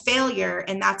about failure.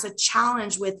 And that's a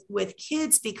challenge with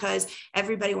kids, because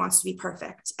everybody wants to be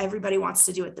perfect. Everybody wants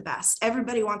to do it the best.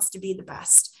 Everybody wants to be the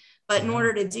best. But in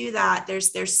order to do that,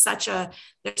 there's such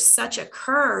a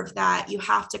curve that you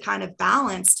have to kind of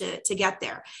balance to get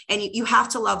there. And you have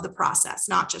to love the process,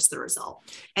 not just the result.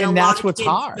 And a that's lot of what's kids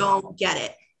hard. don't get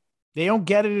it. They don't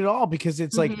get it at all, because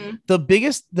it's like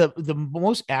the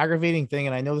most aggravating thing.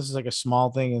 And I know this is like a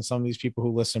small thing, and some of these people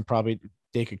who listen, probably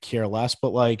they could care less, but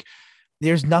like,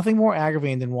 there's nothing more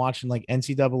aggravating than watching like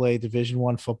NCAA Division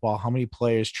I football, how many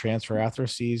players transfer after a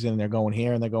season, and they're going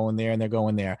here and they're going there and they're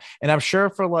going there. And I'm sure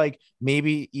for like,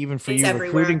 maybe even for It's you everywhere.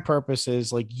 recruiting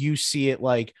purposes, like you see it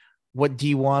like what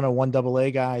D1 or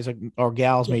 1AA guys or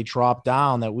gals may drop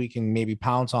down that we can maybe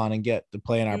pounce on and get to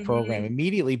play in our program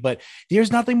immediately. But there's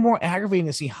nothing more aggravating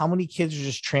to see how many kids are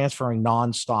just transferring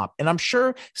nonstop. And I'm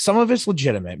sure some of it's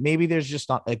legitimate. Maybe there's just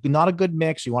not a good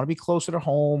mix. You want to be closer to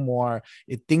home, or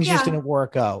things just didn't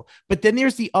work out. But then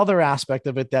there's the other aspect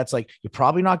of it that's like, you're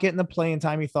probably not getting the playing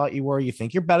time you thought you were. You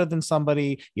think you're better than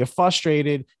somebody, you're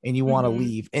frustrated, and you want to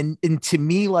leave. And to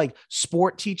me, like,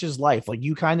 sport teaches life. Like,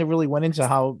 you kind of really went into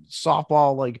how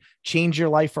softball like change your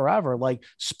life forever. Like,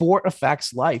 sport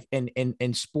affects life,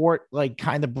 and sport like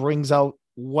kind of brings out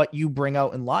what you bring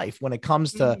out in life when it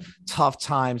comes to tough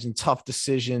times and tough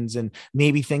decisions, and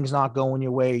maybe things not going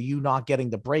your way, or you not getting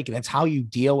the break, and it's how you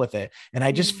deal with it. And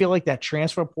I just feel like that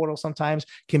transfer portal sometimes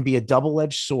can be a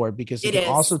double-edged sword, because it can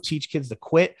also teach kids to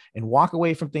quit and walk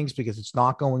away from things because it's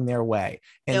not going their way.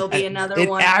 And there'll be another it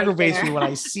one. Aggravates me when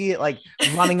I see it like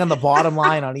running on the bottom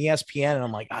line on ESPN, and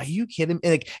I'm like, are you kidding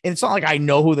me? Like, and it's not like I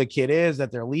know who the kid is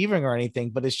that they're leaving or anything,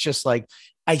 but it's just like,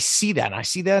 I see that. And I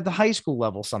see that at the high school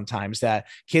level sometimes, that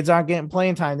kids aren't getting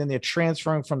playing time. Then they're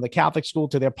transferring from the Catholic school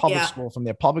to their public school, from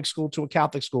their public school to a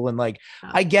Catholic school. And like,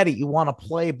 I get it. You want to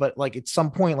play, but like at some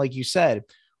point, like you said,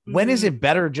 when is it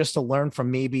better just to learn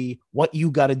from maybe what you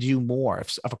got to do more?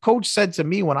 If a coach said to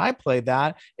me when I played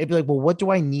that, it'd be like, well, what do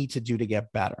I need to do to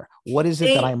get better? What is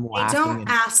it that I'm lacking? They don't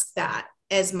ask that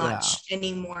as much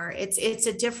anymore. It's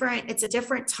a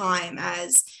different time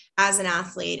as an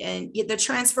athlete, and the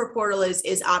transfer portal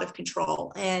is out of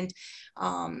control. And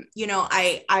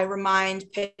I remind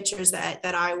pitchers that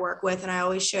I work with, and I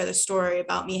always share the story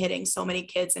about me hitting so many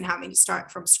kids and having to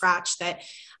start from scratch, that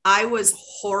I was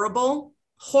horrible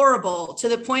to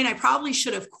the point I probably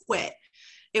should have quit.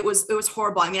 It was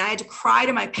horrible. I mean, I had to cry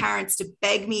to my parents to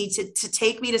beg me to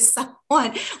take me to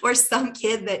someone or some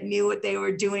kid that knew what they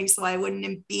were doing, so I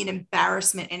wouldn't be an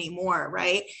embarrassment anymore.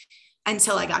 Right.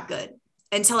 Until I got good,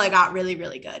 until I got really,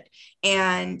 really good.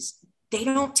 And they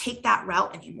don't take that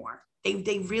route anymore.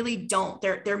 They really don't.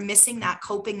 They're missing that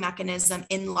coping mechanism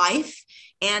in life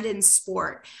and in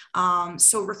sport.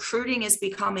 So recruiting is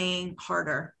becoming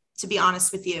harder, to be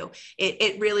honest with you.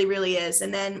 It really, really is.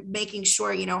 And then making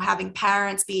sure, having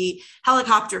parents be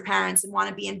helicopter parents and want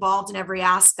to be involved in every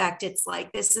aspect. It's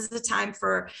like, this is the time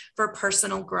for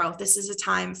personal growth. This is a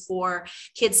time for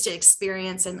kids to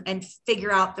experience and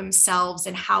figure out themselves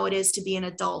and how it is to be an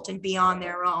adult and be on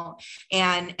their own.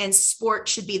 And sport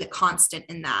should be the constant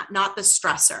in that, not the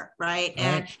stressor, right?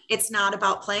 And it's not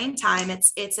about playing time.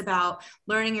 It's about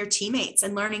learning your teammates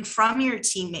and learning from your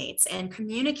teammates and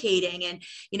communicating and,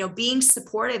 being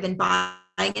supportive and buying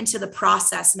into the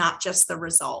process, not just the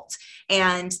result.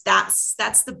 And that's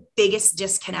the biggest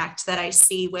disconnect that I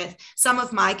see with some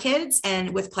of my kids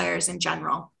and with players in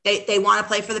general. They want to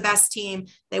play for the best team.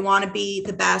 They want to be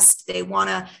the best. They want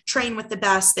to train with the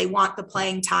best. They want the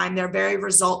playing time. They're very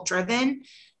result driven.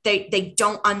 They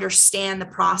don't understand the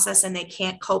process, and they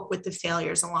can't cope with the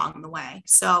failures along the way.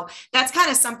 So that's kind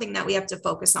of something that we have to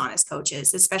focus on as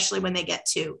coaches, especially when they get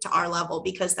to our level,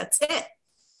 because that's it.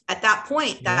 At that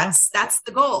point, that's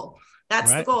the goal.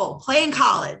 That's the goal. Play in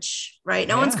college, right?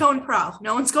 No one's going pro.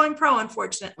 No one's going pro,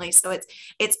 unfortunately. So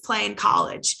it's play in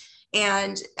college.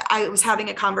 And I was having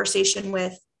a conversation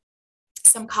with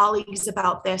some colleagues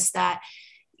about this, that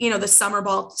the summer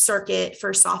ball circuit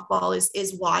for softball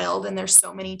is wild. And there's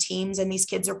so many teams, and these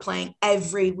kids are playing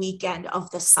every weekend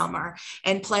of the summer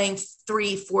and playing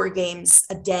 3-4 games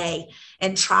a day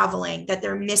and traveling, that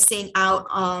they're missing out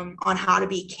on how to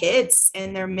be kids,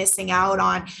 and they're missing out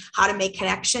on how to make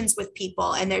connections with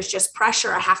people. And there's just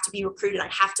pressure. I have to be recruited. I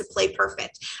have to play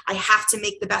perfect. I have to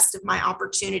make the best of my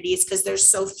opportunities because there's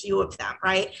so few of them.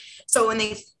 Right. So when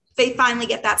they finally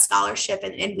get that scholarship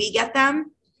and we get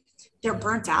them, they're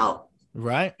burnt out.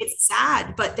 Right. It's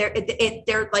sad, but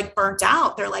they're like burnt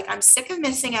out. They're like, I'm sick of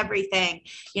missing everything.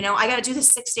 I got to do this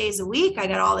 6 days a week. I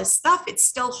got all this stuff. It's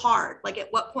still hard. Like, at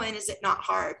what point is it not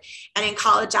hard? And in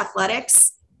college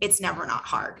athletics, it's never not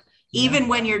hard. Even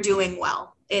when you're doing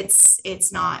well,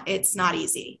 it's not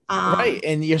easy. Right.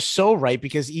 And you're so right,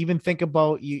 because even think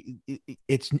about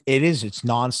it's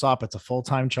nonstop. It's a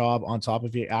full-time job on top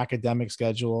of your academic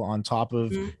schedule, on top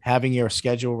of having your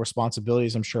schedule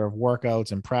responsibilities, I'm sure, of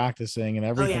workouts and practicing and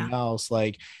everything else.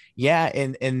 Like,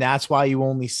 and that's why you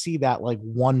only see that like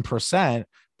 1%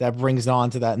 that brings it on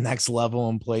to that next level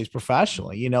and plays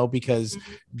professionally, because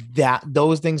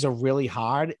those things are really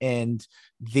hard, and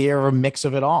they're a mix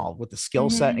of it all with the skill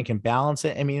set and can balance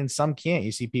it. I mean, some can't.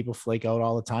 You see people flake out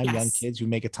all the time, young kids who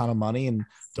make a ton of money and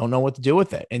don't know what to do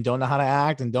with it and don't know how to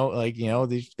act, and don't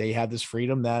they have this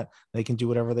freedom that they can do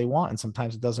whatever they want. And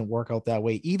sometimes it doesn't work out that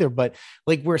way either. But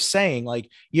like we're saying, like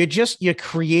you're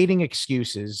creating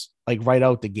excuses like right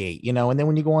out the gate, and then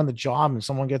when you go on the job and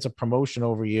someone gets a promotion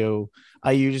over you,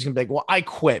 you're just gonna be like, well, I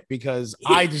quit because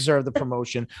I deserve the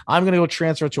promotion. I'm gonna go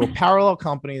transfer to a parallel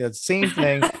company that's the same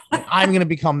thing, and I'm gonna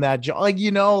become that job. Like,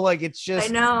 like it's just,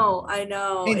 I know.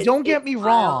 And don't get me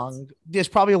wrong, there's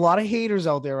probably a lot of haters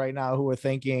out there right now who are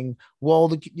thinking,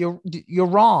 well, you're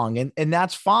wrong, and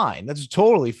that's fine. That's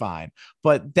totally fine.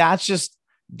 But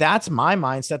that's my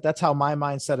mindset. That's how my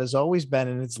mindset has always been.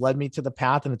 And it's led me to the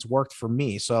path, and it's worked for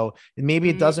me. So maybe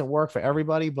it doesn't work for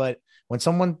everybody, but when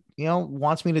someone,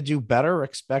 wants me to do better, or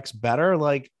expects better,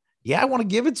 like, I want to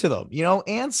give it to them,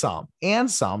 and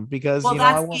some, because,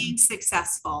 that's being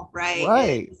successful, right?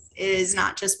 Right. It is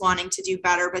not just wanting to do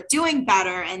better, but doing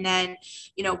better. And then,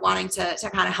 wanting to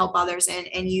kind of help others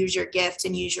and use your gift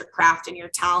and use your craft and your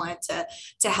talent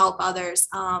to help others.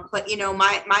 But,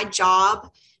 my job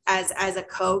as a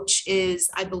coach is,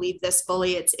 I believe this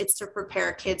fully, it's to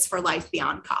prepare kids for life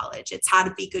beyond college. It's how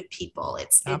to be good people.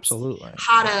 It's absolutely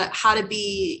how to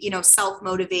be,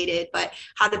 self-motivated, but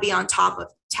how to be on top of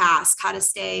task, how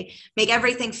to make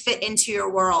everything fit into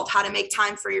your world, how to make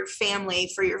time for your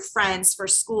family, for your friends, for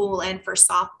school, and for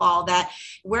softball. That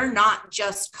we're not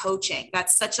just coaching.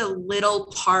 That's such a little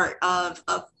part of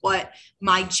what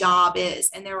my job is.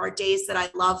 And there are days that I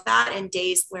love that and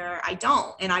days where I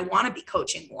don't, and I want to be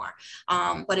coaching more.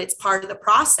 But it's part of the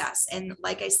process. And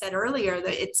like I said earlier,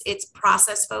 that it's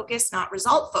process focused, not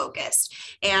result focused.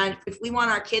 And if we want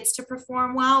our kids to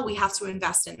perform well, we have to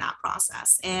invest in that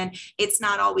process. And it's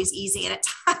not always easy, and at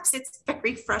times it's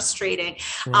very frustrating.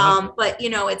 But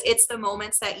it's the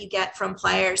moments that you get from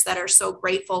players that are so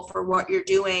grateful for what you're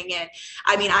doing. And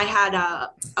I mean, I had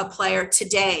a player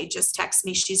today just text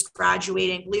me. She's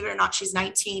graduating, believe it or not, she's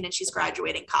 19 and she's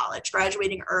graduating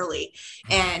early,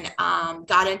 and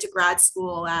got into grad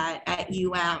school at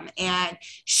and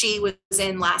she was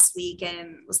in last week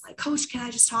and was like, Coach, can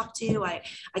I just talk to you? I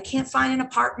can't find an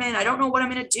apartment. I don't know what I'm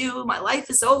going to do. My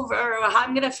life is over.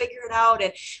 I'm going to figure it out.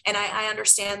 And I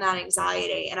understand that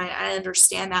anxiety, and I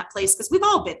understand that place, because we've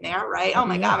all been there, right? Oh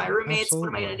my God, my roommates, absolutely. What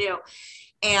am I going to do?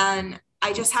 And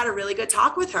I just had a really good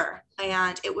talk with her,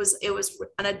 and it was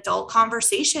an adult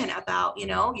conversation about,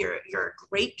 you're a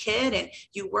great kid and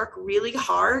you work really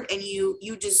hard and you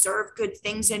deserve good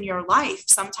things in your life.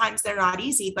 Sometimes they're not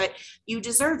easy, but you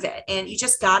deserve it. And you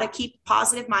just got to keep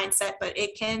positive mindset, but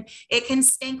it can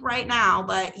stink right now,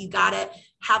 but you got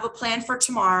have a plan for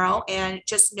tomorrow and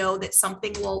just know that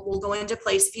something will go into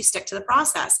place if you stick to the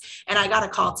process. And I got a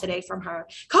call today from her,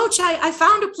 Coach, I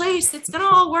found a place. It's going to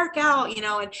all work out,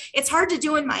 and it's hard to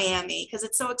do in Miami because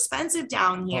it's so expensive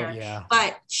down here. Oh, yeah.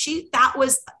 But that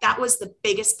was the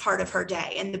biggest part of her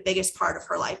day and the biggest part of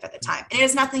her life at the time. And it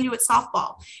has nothing to do with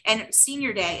softball. And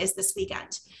senior day is this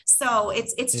weekend. So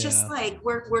it's just like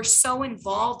we're so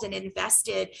involved and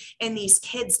invested in these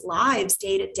kids' lives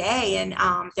day to day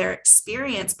and their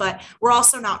experience, but we're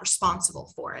also not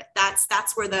responsible for it.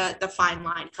 That's where the fine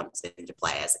line comes into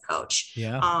play as a coach.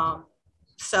 Yeah.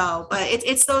 But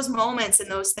it's those moments and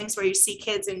those things where you see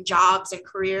kids in jobs and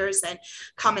careers and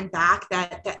coming back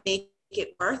that make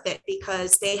it worth it,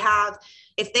 because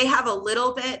if they have a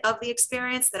little bit of the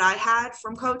experience that I had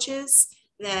from coaches,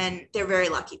 then they're very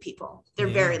lucky people. They're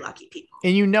very lucky people.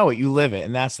 And you know it, you live it.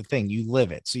 And that's the thing, you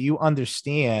live it. So you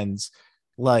understand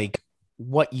like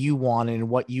what you wanted and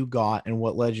what you got and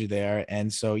what led you there.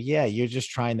 And so, you're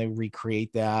just trying to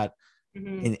recreate that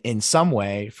in some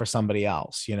way for somebody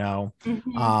else,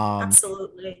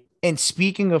 Absolutely. And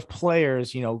speaking of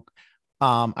players,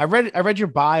 I read your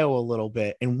bio a little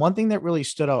bit, and one thing that really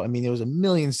stood out, I mean, there was a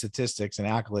million statistics and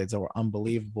accolades that were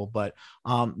unbelievable, but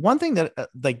one thing that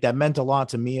that meant a lot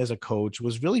to me as a coach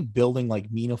was really building like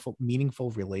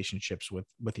meaningful relationships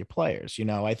with your players.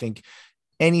 I think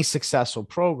any successful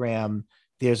program,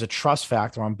 there's a trust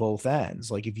factor on both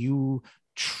ends. Like if you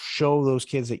show those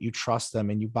kids that you trust them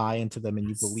and you buy into them and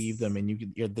you believe them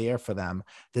and you're there for them,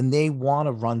 then they want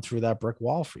to run through that brick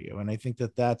wall for you. And I think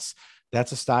that's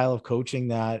a style of coaching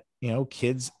that,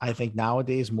 kids, I think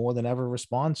nowadays more than ever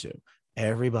respond to.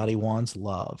 Everybody wants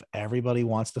love. Everybody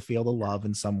wants to feel the love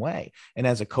in some way. And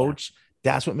as a coach,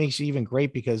 that's what makes you even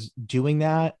great, because doing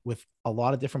that with a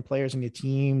lot of different players in your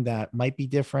team that might be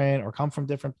different or come from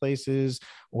different places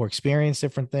or experience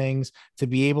different things, to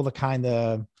be able to kind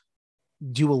of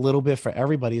do a little bit for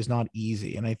everybody is not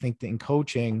easy. And I think that in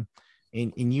coaching,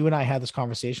 and you and I had this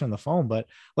conversation on the phone, but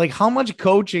like how much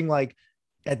coaching, like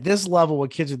at this level with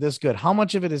kids are this good, how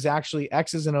much of it is actually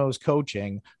X's and O's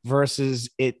coaching versus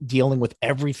it dealing with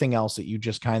everything else that you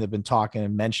just kind of been talking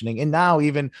and mentioning? And now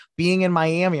even being in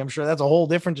Miami, I'm sure that's a whole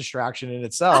different distraction in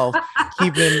itself,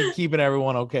 keeping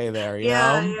everyone okay there, you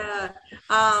know?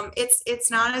 It's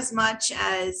not as much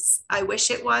as I wish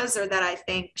it was, or that I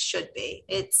think should be.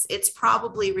 It's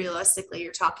probably realistically,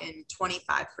 you're talking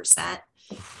 25%.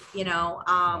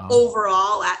 Wow.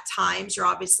 Overall, at times you're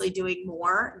obviously doing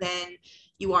more than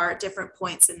you are at different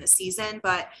points in the season,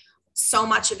 but so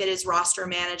much of it is roster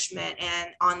management and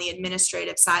on the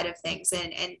administrative side of things,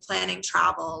 and planning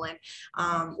travel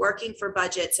and working for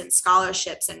budgets and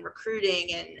scholarships and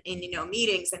recruiting and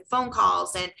meetings and phone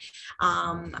calls. And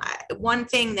one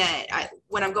thing that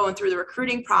when I'm going through the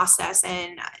recruiting process,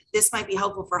 and this might be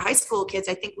helpful for high school kids,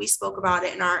 I think we spoke about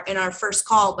it in our first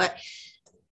call, but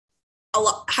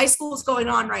high school is going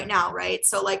on right now, right?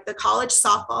 So like the college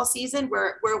softball season,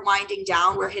 we're winding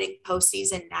down, we're hitting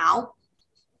postseason now.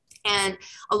 And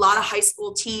a lot of high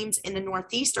school teams in the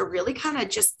Northeast are really kind of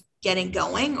just getting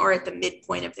going or at the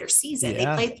midpoint of their season. They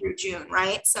play through June,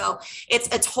 right? So it's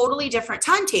a totally different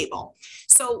timetable.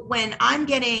 So when I'm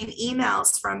getting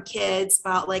emails from kids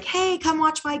about like, hey, come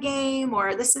watch my game,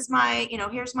 or this is my,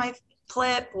 here's my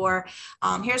clip, or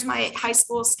here's my high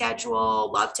school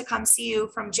schedule, love to come see you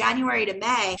from January to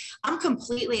May, I'm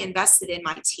completely invested in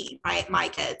my team, right? My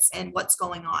kids and what's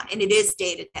going on. And it is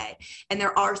day to day. And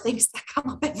there are things that come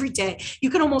up every day. You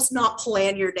can almost not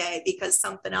plan your day because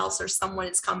something else or someone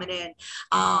is coming in.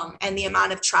 And the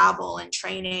amount of travel and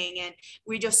training, and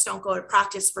we just don't go to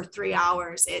practice for 3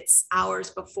 hours. It's hours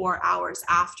before, hours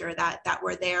after that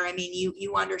we're there. I mean,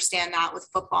 you understand that with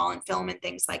football and film and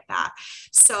things like that.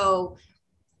 So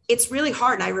it's really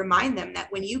hard. And I remind them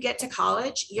that when you get to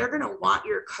college, you're going to want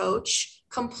your coach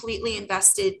completely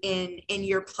invested in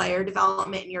your player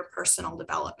development and your personal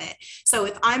development. So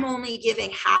if I'm only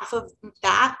giving half of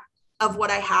that, of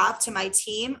what I have to my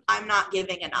team, I'm not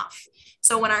giving enough.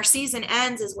 So when our season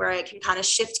ends is where I can kind of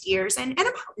shift gears, and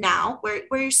about now where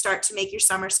you start to make your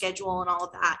summer schedule and all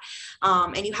of that.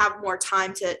 And you have more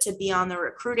time to be on the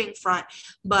recruiting front.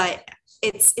 But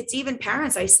it's even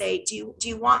parents, I say, do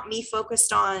you want me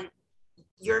focused on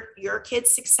your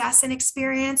kid's success and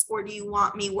experience, or do you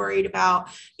want me worried about,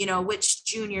 which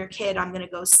junior kid I'm going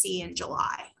to go see in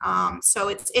July? So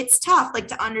it's tough, like,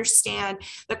 to understand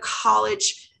the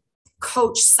college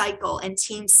coach cycle and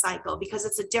team cycle, because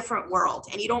it's a different world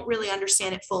and you don't really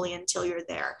understand it fully until you're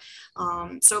there.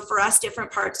 So for us,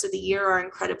 different parts of the year are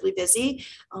incredibly busy.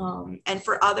 And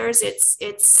for others,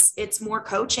 it's more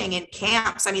coaching and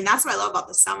camps. I mean, that's what I love about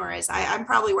the summer is I'm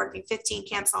probably working 15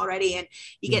 camps already, and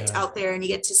you get out there and you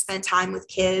get to spend time with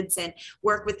kids and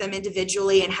work with them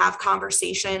individually and have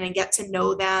conversation and get to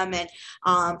know them. And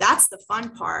that's the fun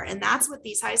part. And that's what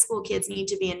these high school kids need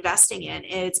to be investing in.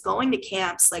 It's going to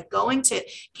camps, like going to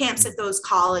camps at those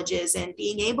colleges and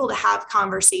being able to have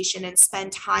conversation and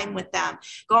spend time with them,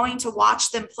 going to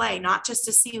watch them play, not just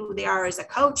to see who they are as a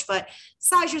coach, but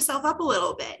size yourself up a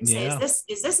little bit and say,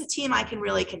 is this a team I can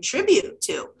really contribute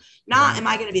to? Not, am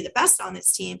I going to be the best on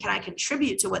this team? Can I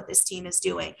contribute to what this team is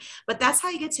doing? But that's how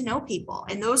you get to know people.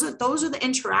 And those are the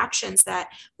interactions that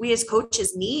we as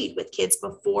coaches need with kids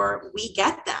before we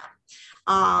get them.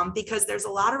 Because there's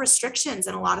a lot of restrictions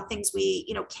and a lot of things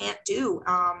we, can't do.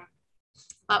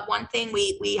 But one thing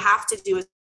we have to do as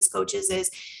coaches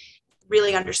is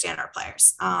really understand our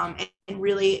players, and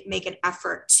really make an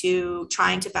effort to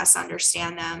trying to best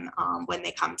understand them when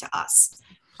they come to us,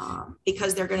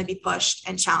 because they're going to be pushed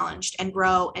and challenged and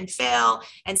grow and fail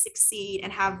and succeed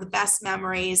and have the best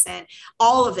memories and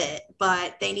all of it.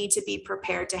 But they need to be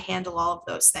prepared to handle all of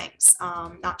those things,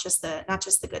 not just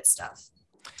the good stuff.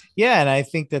 Yeah. And I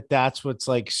think that that's what's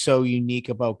like so unique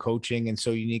about coaching and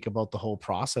so unique about the whole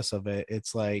process of it.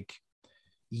 It's like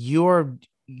you're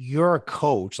a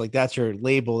coach, like that's your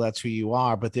label, that's who you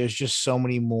are, but there's just so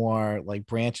many more like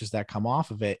branches that come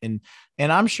off of it. And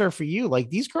I'm sure for you, like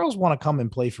these girls want to come and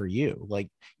play for you. Like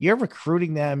you're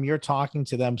recruiting them, you're talking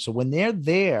to them. So when they're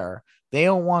there, they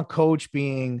don't want coach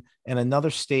being in another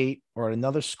state or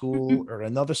another school or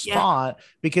another spot,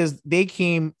 because they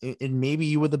came and maybe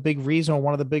you were the big reason or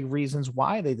one of the big reasons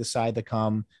why they decide to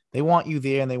come. They want you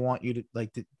there and they want you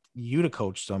to you to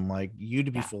coach them, like you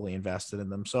to be fully invested in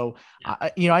them. So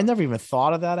I never even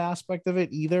thought of that aspect of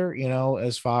it either,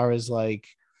 as far as like,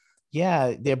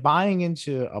 they're buying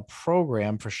into a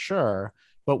program for sure.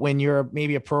 But when you're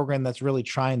maybe a program that's really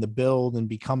trying to build and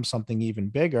become something even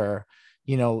bigger,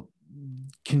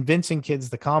 convincing kids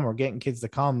to come or getting kids to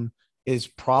come is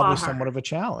probably somewhat of a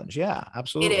challenge. Yeah,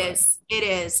 absolutely. It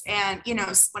is. And,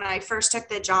 when I first took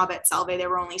the job at Salva, there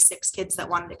were only 6 kids that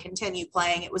wanted to continue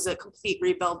playing. It was a complete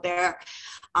rebuild there.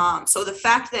 So the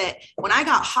fact that when I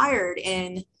got hired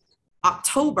in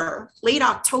late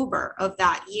October of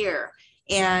that year,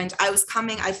 and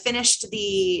I finished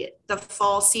the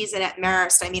fall season at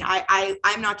Marist. I mean,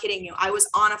 I'm not kidding you. I was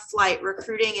on a flight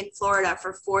recruiting in Florida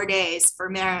for 4 days for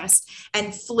Marist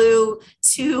and flew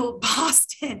to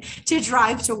Boston to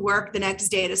drive to work the next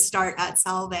day to start at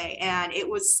Salve. And there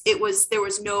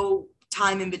was no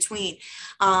time in between.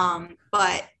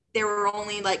 But there were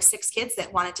only like 6 kids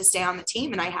that wanted to stay on the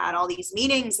team. And I had all these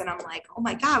meetings and I'm like, oh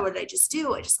my God, what did I just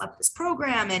do? I just left this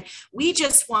program and we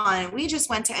just won. We just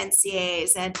went to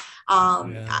NCAAs. And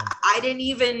I didn't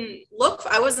even look,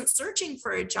 I wasn't searching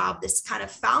for a job. This kind of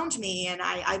found me, and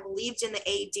I believed in the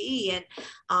AD.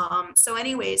 And so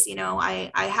anyways,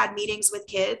 I had meetings with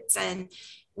kids and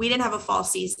we didn't have a fall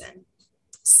season.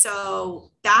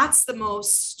 So that's the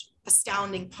most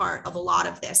astounding part of a lot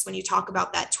of this. When you talk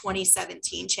about that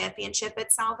 2017 championship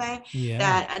at Salve,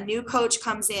 that a new coach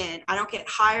comes in, I don't get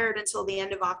hired until the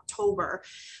end of October.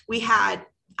 We had,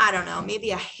 I don't know,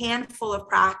 maybe a handful of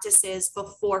practices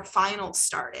before finals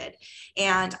started.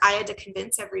 And I had to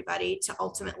convince everybody to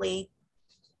ultimately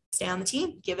stay on the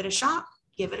team, give it a shot.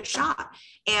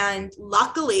 And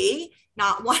luckily,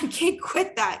 not one kid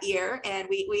quit that year, and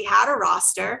we had a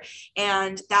roster,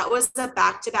 and that was a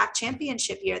back-to-back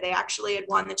championship year. They actually had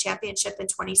won the championship in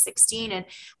 2016, and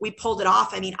we pulled it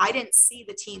off. I mean, I didn't see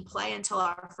the team play until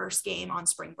our first game on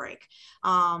spring break.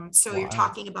 So you're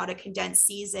talking about a condensed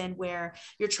season where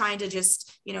you're trying to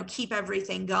just, keep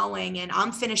everything going. And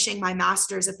I'm finishing my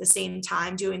master's at the same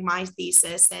time, doing my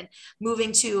thesis and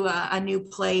moving to a new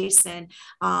place and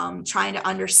trying to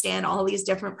understand all these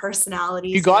different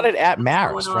personalities. You got it at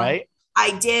Marist, right?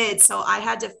 I did. So I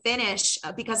had to finish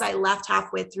because I left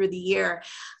halfway through the year.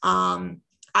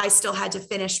 I still had to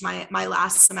finish my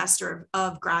last semester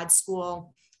of grad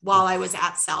school while I was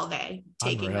at Salve,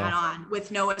 taking that on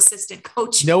with no assistant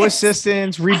coach. No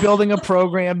assistants, rebuilding a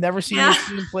program, never seen your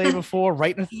team play before,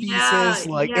 writing a thesis.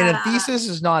 And a thesis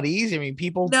is not easy. I mean,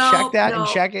 people check that and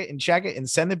check it and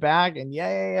send it back. And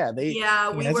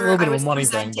I was money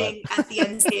presenting at the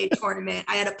NCAA tournament.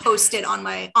 I had a Post-it on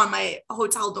my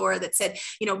hotel door that said,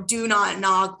 do not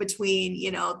knock between,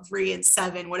 3 and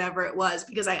 7, whatever it was,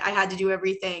 because I had to do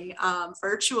everything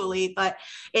virtually, but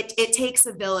it takes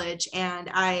a village. And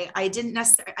I didn't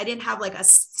have like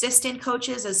assistant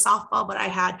coaches as softball, but I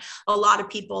had a lot of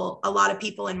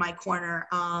people in my corner.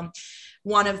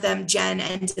 One of them, Jen,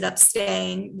 ended up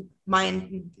staying my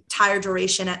entire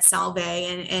duration at Salve,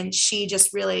 and she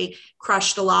just really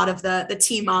crushed a lot of the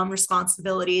team mom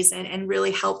responsibilities and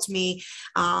really helped me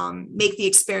make the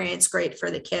experience great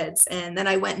for the kids. And then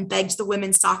I went and begged the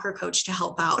women's soccer coach to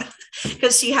help out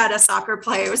because she had a soccer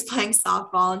player who was playing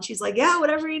softball, and she's like, yeah,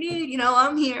 whatever you need,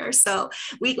 I'm here. So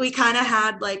we kind of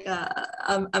had like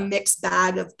a mixed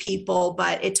bag of people,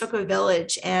 but it took a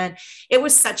village, and it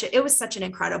was such an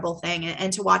incredible thing.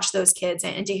 And to watch those kids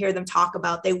and to hear them talk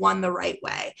about they won the right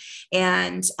way.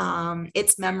 And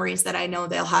it's memories that I know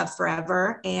they'll have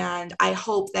forever. And I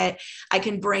hope that I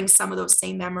can bring some of those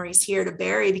same memories here to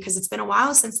Barry, because it's been a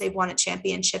while since they've won a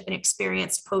championship and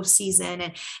experienced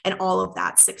postseason and all of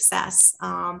that success.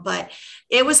 But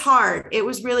it was hard. It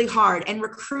was really hard. And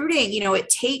recruiting, it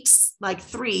takes like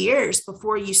 3 years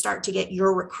before you start to get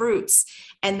your recruits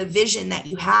and the vision that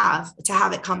you have to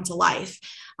have it come to life.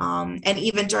 And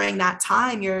even during that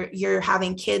time, you're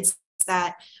having kids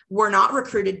that were not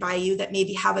recruited by you that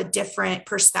maybe have a different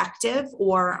perspective,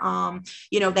 or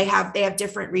they have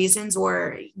different reasons,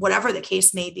 or whatever the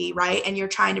case may be, right? And you're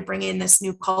trying to bring in this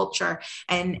new culture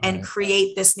and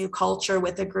create this new culture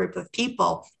with a group of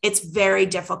people. It's very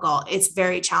difficult. It's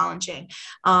very challenging.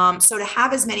 So to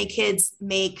have as many kids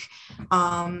make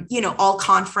all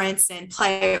conference and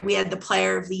play, we had the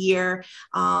player of the year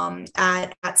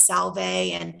at Salve,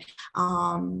 and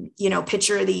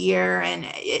pitcher of the year, and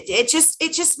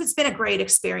it's been a great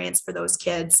experience for those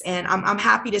kids. And I'm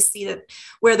happy to see that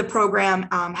where the program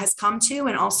has come to,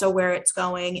 and also where it's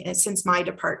going since my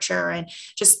departure. And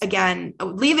just, again,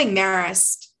 leaving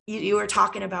Marist, you were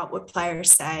talking about what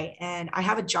players say, and I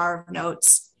have a jar of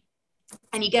notes.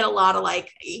 And you get a lot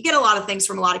of things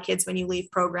from a lot of kids when you leave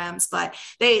programs, but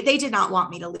they did not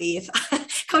want me to leave.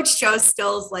 Coach Joe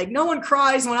still's like, no one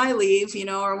cries when I leave,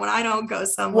 or when I don't go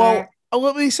somewhere. Well,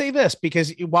 let me say this,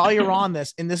 because while you're on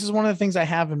this, and this is one of the things I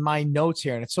have in my notes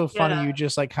here, and it's so funny you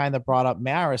just like kind of brought up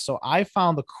Marist. So I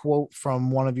found the quote from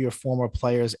one of your former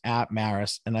players at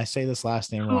Marist, and I say this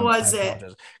last name wrong. Who was it?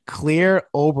 Claire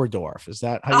Oberdorf. Is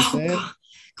that how you say it?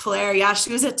 Claire, yeah,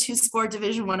 she was a 2-sport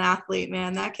Division I athlete,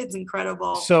 man. That kid's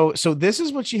incredible. So this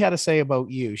is what she had to say about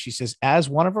you. She says, as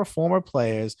one of her former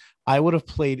players, I would have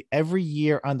played every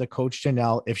year under Coach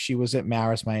Jannelle if she was at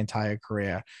Marist my entire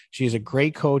career. She is a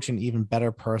great coach and even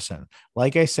better person.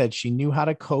 Like I said, she knew how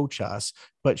to coach us,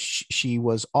 but she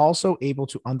was also able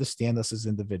to understand us as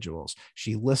individuals.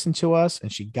 She listened to us,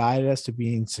 and she guided us to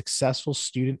being successful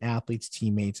student athletes,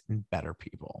 teammates, and better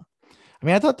people. I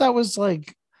mean, I thought that was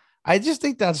like, I just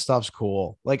think that stuff's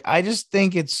cool. Like, I just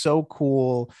think it's so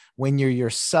cool when you're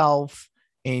yourself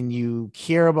and you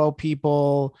care about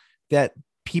people, that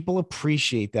people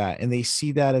appreciate that, and they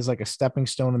see that as like a stepping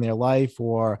stone in their life,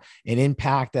 or an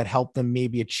impact that helped them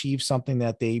maybe achieve something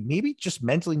that they maybe just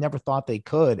mentally never thought they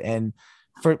could. And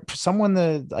for someone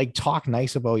to like talk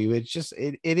nice about you, it's just,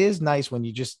 it is nice when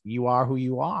you are who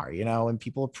you are, and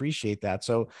people appreciate that.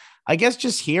 So I guess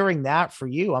just hearing that for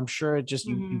you, I'm sure it just,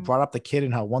 you brought up the kid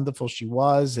and how wonderful she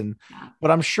was. But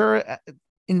I'm sure,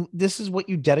 and this is what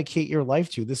you dedicate your life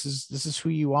to. This is who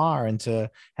you are. And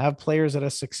to have players that are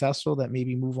successful that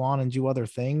maybe move on and do other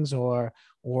things, or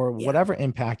whatever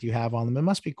impact you have on them, it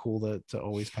must be cool to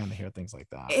always kind of hear things like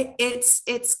that.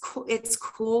 It's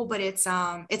cool, but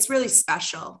it's really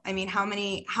special. I mean, how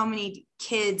many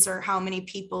kids or how many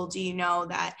people do you know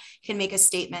that can make a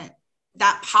statement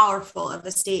that powerful of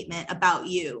a statement about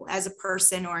you as a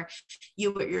person, or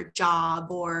you at your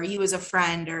job, or you as a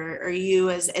friend, or you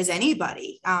as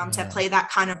anybody, to play that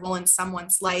kind of role in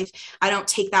someone's life? I don't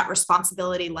take that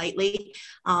responsibility lightly.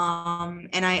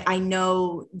 And I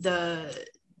know the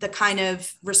kind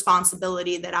of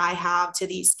responsibility that I have to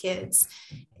these kids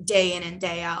day in and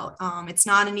day out. It's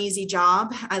not an easy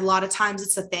job. A lot of times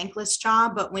it's a thankless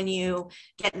job, but when you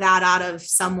get that out of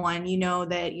someone, you know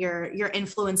that you're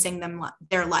influencing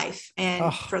their life,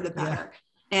 and for the better.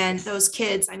 And those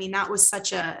kids, I mean, that was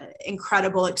such an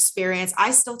incredible experience.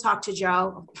 I still talk to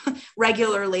Joe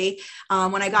regularly.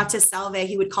 When I got to Salve,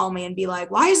 he would call me and be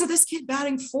like, why is this kid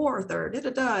batting fourth, or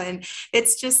da-da-da? And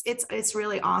it's just, it's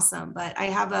really awesome. But I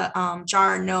have a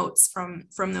jar of notes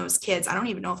from those kids. I don't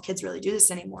even know if kids really do this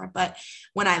anymore. But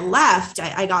when I left,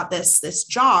 I got this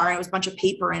jar, and it was a bunch of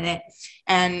paper in it.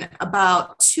 And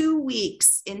about 2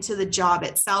 weeks into the job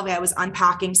at Salve, I was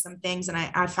unpacking some things, and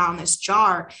I found this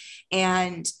jar,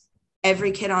 and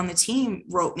every kid on the team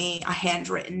wrote me a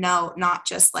handwritten note, not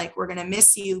just like, we're going to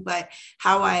miss you, but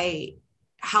how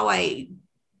I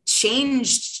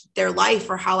changed their life,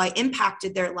 or how I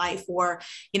impacted their life, or,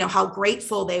 how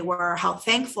grateful they were, how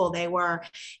thankful they were.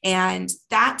 And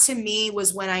that to me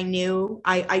was when I knew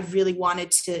I really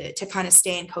wanted to kind of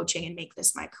stay in coaching and make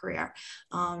this my career.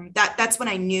 That's when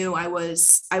I knew I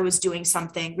was doing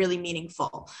something really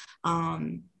meaningful.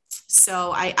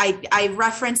 So I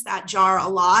reference that jar a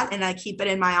lot, and I keep it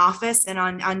in my office. And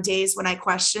on days when I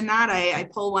question that, I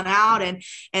pull one out and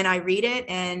I read it.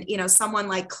 And, someone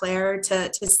like Claire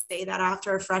to say that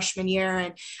after a freshman year.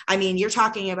 And I mean, you're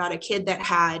talking about a kid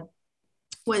that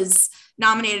was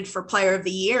nominated for Player of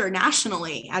the Year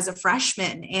nationally as a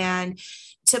freshman, and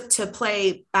to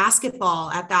play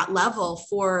basketball at that level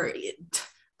for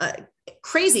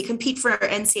crazy, compete for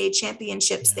NCAA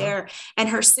championships there. And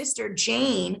her sister,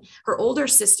 Jane, her older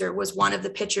sister, was one of the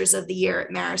pitchers of the year at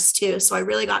Marist too. So I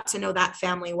really got to know that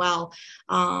family well.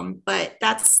 But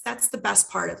that's the best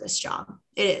part of this job.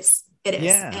 It is.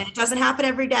 Yeah. And it doesn't happen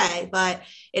every day, but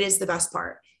it is the best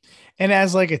part. And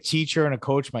as like a teacher and a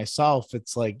coach myself,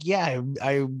 it's like, yeah,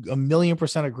 I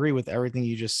 1,000,000% agree with everything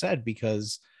you just said,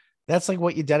 because that's like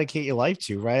what you dedicate your life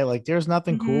to, right? Like there's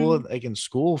nothing cool like in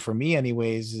school for me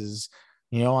anyways, is,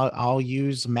 I'll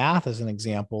use math as an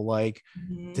example, like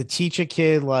to teach a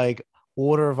kid like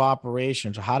order of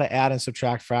operations, or how to add and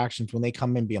subtract fractions when they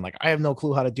come in being like, I have no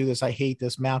clue how to do this. I hate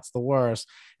this. Math's the worst.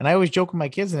 And I always joke with my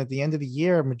kids. And at the end of the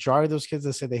year, a majority of those kids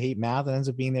that say they hate math, it ends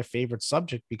up being their favorite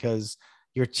subject, because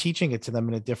you're teaching it to them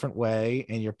in a different way,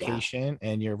 and you're patient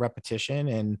and your repetition,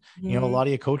 and, a lot of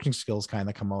your coaching skills kind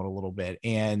of come out a little bit.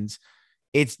 And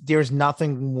there's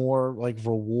nothing more like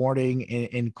rewarding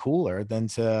and cooler than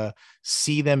to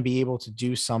see them be able to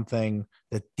do something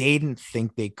that they didn't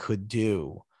think they could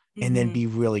do, and then be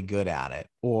really good at it,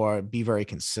 or be very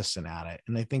consistent at it.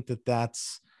 And I think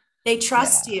they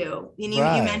trust you. And you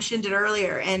mentioned it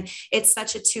earlier, and it's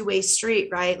such a two-way street,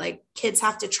 right? Like kids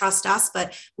have to trust us,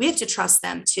 but we have to trust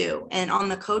them too. And on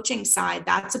the coaching side,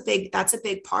 that's a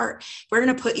big part. We're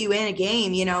going to put you in a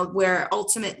game, where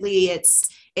ultimately it's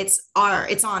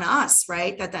on us,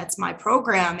 right? That's my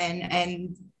program.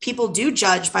 And people do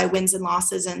judge by wins and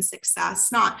losses and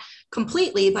success, not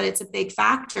completely, but it's a big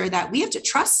factor that we have to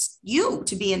trust you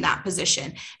to be in that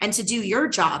position and to do your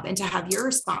job and to have your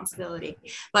responsibility.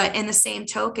 But in the same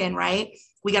token, right,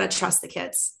 we got to trust the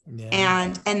kids.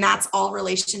 And that's all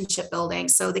relationship building.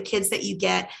 So the kids that you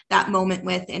get that moment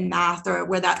with in math, or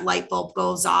where that light bulb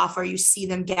goes off, or you see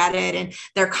them get it and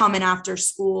they're coming after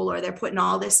school, or they're putting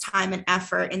all this time and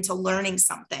effort into learning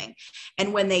something.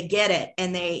 And when they get it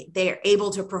and they're able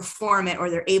to perform it,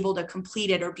 or they're able to complete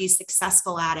it or be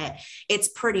successful at it, it's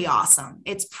pretty awesome.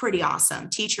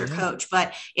 Teacher, coach,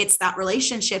 but it's that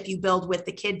relationship you build with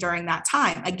the kid during that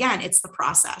time. Again, it's the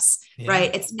process,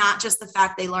 right? It's not just the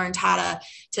fact they learned how to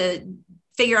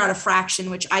figure out a fraction,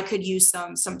 which I could use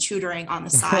some tutoring on the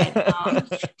side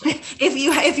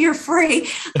if you're free.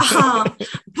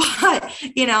 But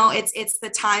it's the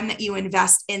time that you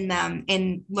invest in them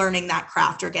in learning that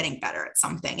craft or getting better at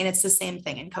something. And it's the same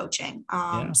thing in coaching.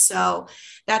 So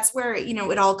that's where,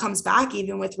 it all comes back,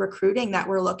 even with recruiting, that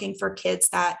we're looking for kids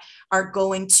that are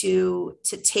going to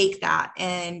take that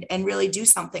and really do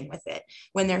something with it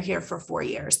when they're here for 4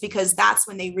 years, because that's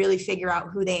when they really figure out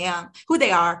who they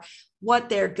are, what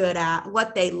they're good at,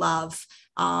 what they love,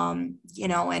 and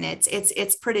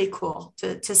it's pretty cool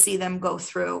to see them go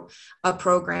through a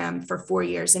program for 4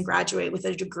 years and graduate with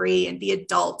a degree and be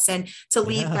adults, and to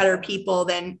leave better people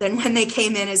than when they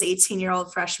came in as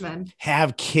 18-year-old freshmen.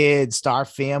 Have kids, start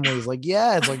families.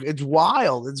 It's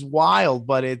wild,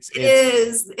 but it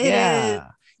is.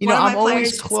 I'm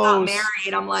always close.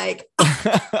 Married. I'm like,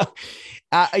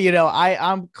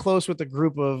 I'm close with a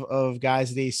group of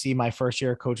guys at AC. My first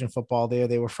year coaching football there,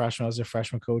 they were freshmen. I was their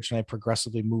freshman coach, and I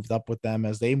progressively moved up with them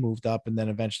as they moved up, and then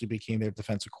eventually became their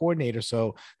defensive coordinator.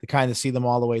 So to kind of see them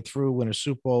all the way through, win a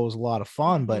Super Bowl was a lot of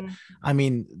fun. But I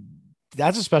mean,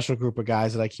 that's a special group of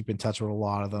guys that I keep in touch with. A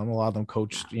lot of them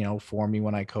coached, for me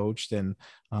when I coached, and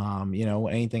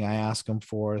anything I asked them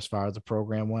for as far as the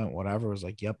program went, whatever, was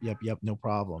like, yep, no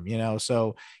problem,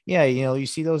 so you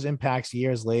see those impacts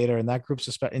years later, and that group's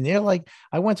suspect. And they're like,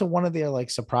 I went to one of their like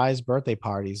surprise birthday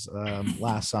parties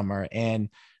last summer, and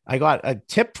I got a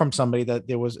tip from somebody that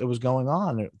it was going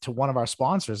on to one of our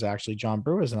sponsors, actually, John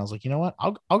Brewers. And I was like, you know what,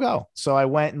 I'll go. So I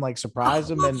went and like surprised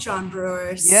them. And John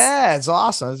Brewers. Yeah, it's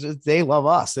awesome. They love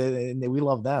us and we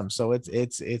love them. So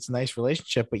it's a nice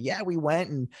relationship. But yeah, we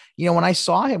went, and, when I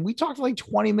saw him, we talked for like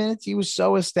 20 minutes. He was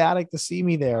so ecstatic to see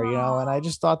me there, and I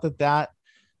just thought that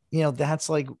that's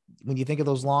like, when you think of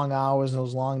those long hours and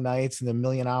those long nights and the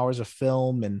million hours of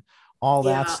film and all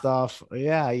that Yeah. stuff.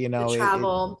 Yeah, The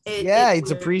travel, yeah, it's it's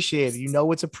weird. appreciated.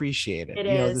 It's appreciated,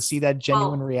 It to see is. that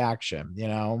genuine Well, reaction.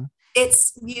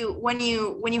 it's you when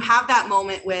you have that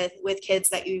moment with kids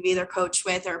that you've either coached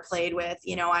with or played with.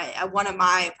 One of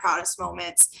my proudest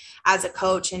moments as a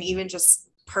coach, and even just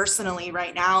personally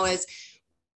right now, is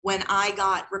when I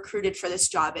got recruited for this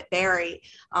job at Barry.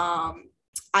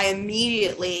 I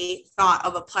immediately thought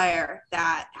of a player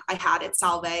that I had at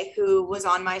Salva who was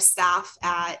on my staff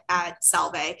at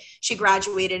Salva. She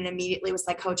graduated and immediately was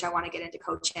like, Coach, I want to get into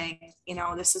coaching.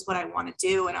 This is what I want to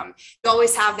do. And you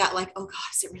always have that like, oh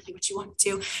God, is it really what you want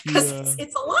to do? Because Yeah.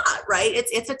 it's a lot, right?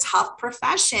 It's a tough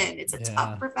profession. It's a tough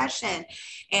Yeah. profession.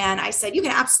 And I said, you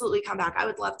can absolutely come back. I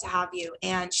would love to have you.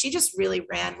 And she just really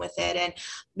ran with it and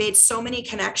made so many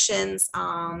connections,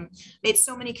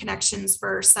 for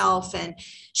herself. And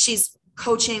she's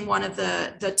coaching one of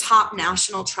the top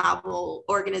national travel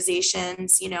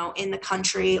organizations, in the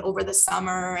country over the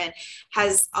summer, and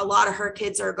has a lot of her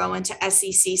kids are going to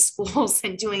SEC schools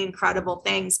and doing incredible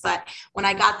things. But when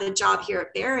I got the job here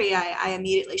at Barry, I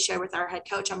immediately shared with our head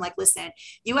coach, I'm like, listen,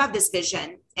 you have this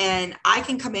vision and I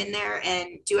can come in there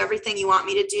and do everything you want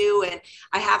me to do. And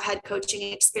I have head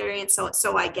coaching experience,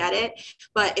 so I get it.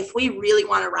 But if we really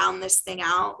want to round this thing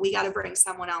out, we got to bring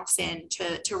someone else in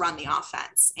to run the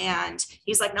offense. And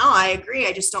he's like, no, I agree.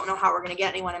 I just don't know how we're going to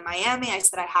get anyone in Miami. I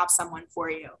said, I have someone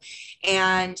for you.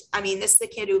 And I mean, this is the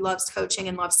kid who loves coaching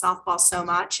and loves softball so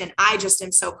much. And I just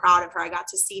am so proud of her. I got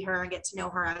to see her and get to know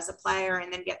her as a player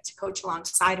and then get to coach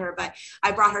alongside her. But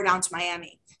I brought her down to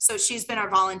Miami. So she's been our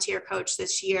volunteer coach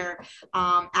this year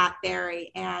at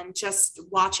Barry, and just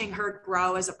watching her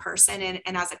grow as a person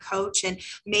and as a coach and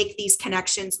make these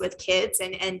connections with kids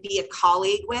and be a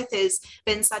colleague with has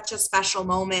been such a special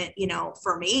moment,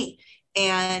 for me.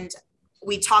 And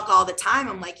we talk all the time.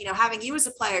 I'm like, having you as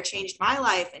a player changed my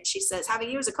life. And she says, having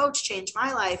you as a coach changed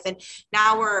my life. And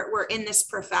now we're in this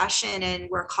profession and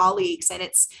we're colleagues. And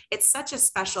it's such a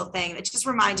special thing. It just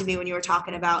reminded me when you were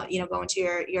talking about, going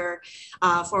to your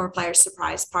former player's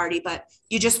surprise party, but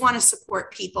you just want to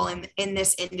support people in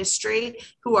this industry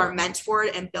who are meant for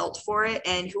it and built for it,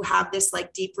 and who have this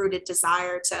like deep rooted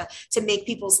desire to make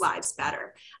people's lives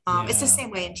better. It's the same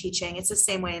way in teaching. It's the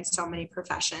same way in so many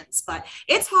professions, but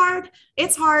it's hard.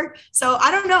 It's hard. So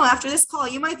I don't know. After this call,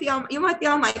 you might be on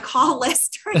my call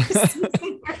list during the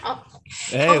season.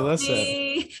 Hey, Help listen.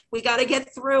 me. We got to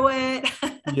get through it.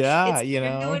 Yeah,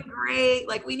 you're doing great.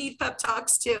 Like, we need pep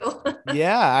talks too.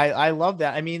 Yeah, I love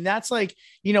that. I mean, that's like,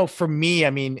 for me,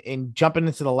 I mean, in jumping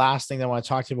into the last thing that I want to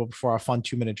talk to you about before our fun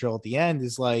 2-minute drill at the end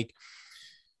is like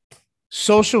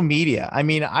social media. I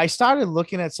mean, I started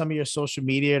looking at some of your social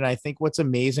media, and I think what's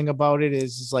amazing about it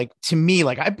is like, to me,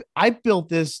 like I built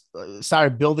this,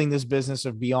 started building this business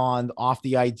of Beyond off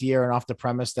the idea and off the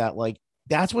premise that like,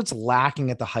 that's what's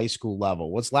lacking at the high school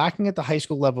level. What's lacking at the high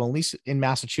school level, at least in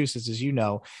Massachusetts, as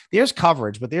there's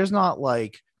coverage, but there's not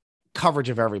like coverage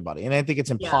of everybody. And I think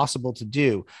it's impossible to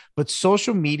do, but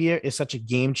social media is such a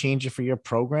game changer for your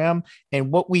program.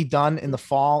 And what we've done in the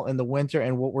fall and the winter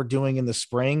and what we're doing in the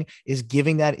spring is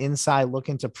giving that inside look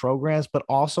into programs, but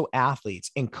also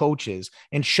athletes and coaches,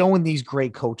 and showing these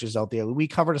great coaches out there. We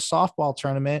covered a softball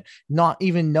tournament, not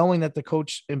even knowing that the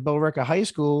coach in Billerica High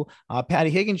School,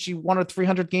 Patty Higgins, she won a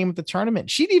 300 game at the tournament.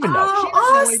 She didn't even know. She had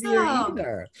Awesome. no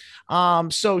idea either.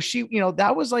 So she,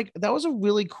 that was a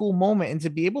really cool moment. And to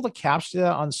be able to capture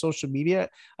that on social media,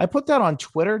 I put that on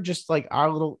Twitter, just like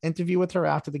our little interview with her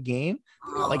after the game,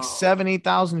 like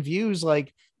 7,000-8,000 views,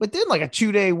 like within like a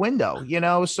 2-day window,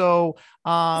 So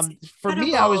for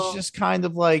me, I was just kind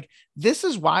of like, this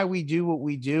is why we do what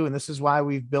we do. And this is why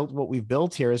we've built what we've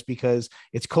built here, is because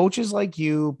it's coaches like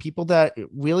you, people that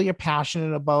really are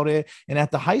passionate about it. And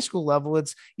at the high school level,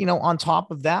 it's, on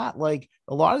top of that, like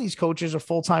a lot of these coaches are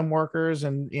full-time workers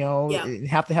and,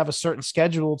 have to have a certain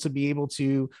schedule to be able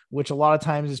to, which a lot of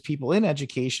times is people in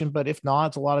education. But if not,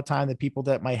 it's a lot of time that people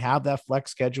that might have that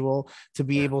flex schedule to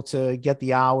be able to get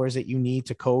the hours that you need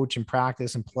to coach and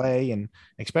practice and play. And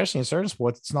especially in certain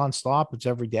sports, it's nonstop, it's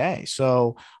every day.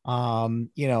 So,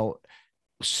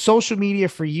 social media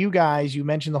for you guys, you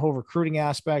mentioned the whole recruiting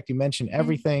aspect, you mentioned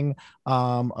everything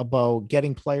about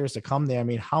getting players to come there. I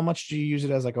mean, how much do you use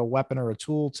it as like a weapon or a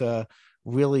tool to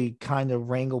really kind of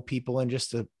wrangle people in,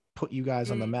 just to put you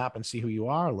guys on the map and see who you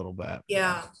are a little bit?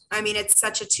 Yeah. I mean, it's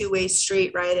such a two-way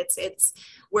street, right? It's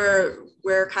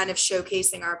we're kind of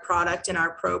showcasing our product and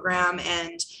our program,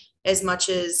 and as much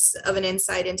as of an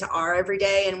insight into our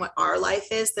everyday and what our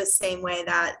life is, the same way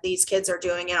that these kids are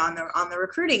doing it on the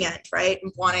recruiting end, right?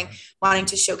 And wanting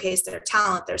to showcase their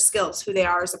talent, their skills, who they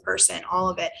are as a person, all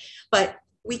of it. But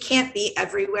we can't be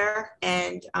everywhere,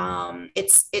 and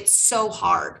it's so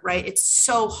hard, right? It's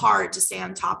so hard to stay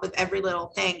on top of every little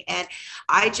thing. And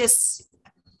I just,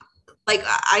 like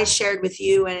I shared with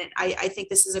you, and I think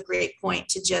this is a great point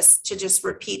to just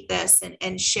repeat this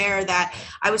and share that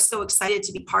I was so excited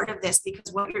to be part of this,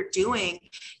 because what you're doing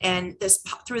and this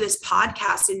through this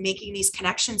podcast and making these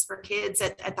connections for kids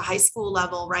at the high school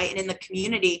level, right, and in the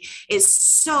community is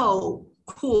so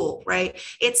cool, right?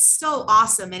 It's so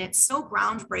awesome and it's so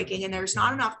groundbreaking. And there's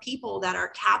not enough people that are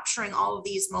capturing all of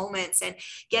these moments and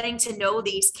getting to know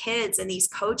these kids and these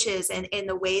coaches and in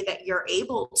the way that you're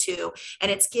able to.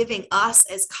 And it's giving us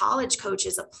as college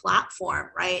coaches a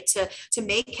platform, right, to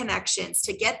make connections,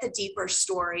 to get the deeper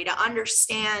story, to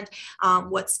understand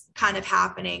what's kind of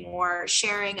happening, or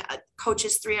sharing a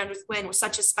coach's 300th win was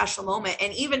such a special moment.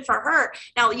 And even for her,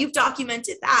 now you've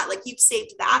documented that, like you've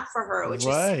saved that for her, which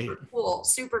is super cool,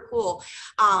 super cool.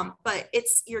 But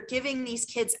you're giving these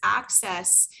kids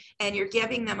access, and you're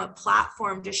giving them a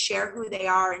platform to share who they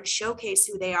are and showcase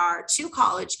who they are to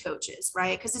college coaches,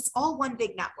 right? Because it's all one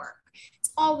big network.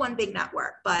 It's all one big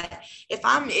network. But if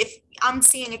I'm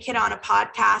seeing a kid on a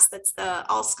podcast that's the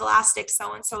all scholastic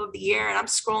so-and-so of the year, and I'm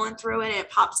scrolling through it and it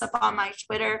pops up on my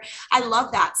Twitter, I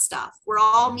love that stuff. We're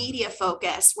all media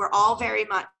focused. We're all very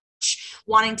much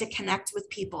wanting to connect with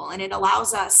people, and it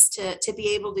allows us to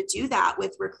be able to do that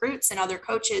with recruits and other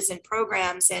coaches and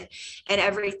programs and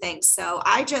everything. So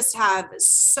I just have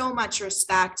so much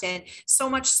respect and so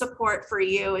much support for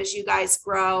you as you guys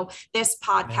grow this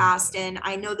podcast. And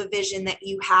I know the vision that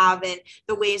you have and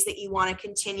the ways that you want to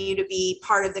continue to be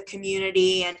part of the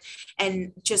community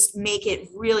and just make it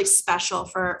really special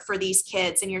for these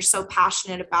kids. And you're so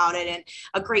passionate about it, and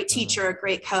a great teacher, a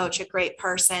great coach, a great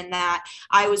person, that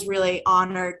I was really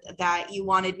honored that you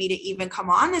wanted me to even come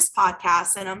on this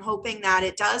podcast. And I'm hoping that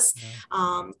it does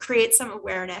create some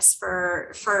awareness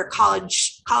for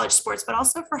college sports, but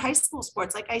also for high school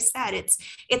sports. Like I said, it's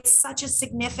such a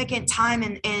significant time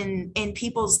in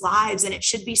people's lives, and it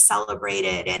should be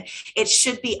celebrated, and it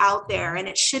should be out there, and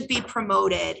it should be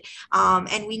promoted.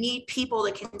 And we need people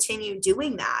to continue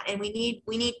doing that. And we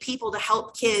need people to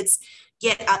help kids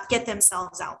get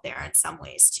themselves out there in some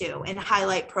ways too, and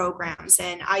highlight programs.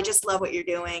 And I just love what you're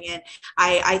doing, and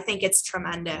I think it's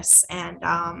tremendous. And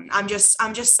I'm just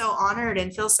so honored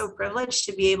and feel so privileged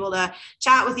to be able to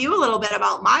chat with you a little bit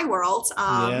about my world,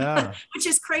 which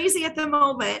is crazy at the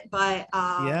moment. But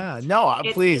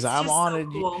please, I'm honored.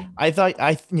 So cool. I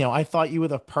thought you were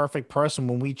the perfect person.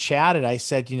 When we chatted, I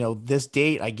said, this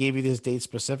date, I gave you this date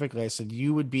specifically. I said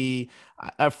you would be.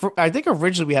 I think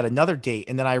originally we had another date,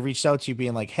 and then I reached out to you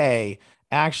being like, hey,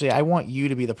 actually, I want you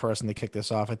to be the person to kick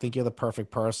this off. I think you're the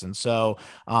perfect person. So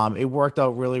it worked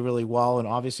out really, really well. And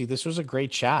obviously this was a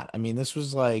great chat. I mean, this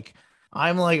was like,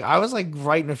 I was like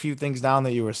writing a few things down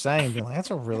that you were saying, being like,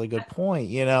 that's a really good point,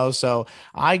 so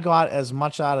I got as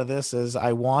much out of this as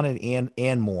I wanted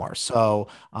and more. So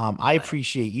I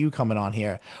appreciate you coming on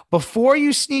here. Before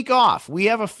you sneak off, we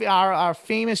have our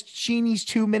famous Cheney's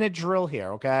 2-minute drill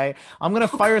here. Okay. I'm going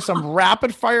to fire some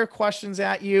rapid fire questions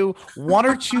at you. 1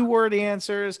 or 2 word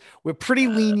answers. We're pretty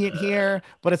lenient here,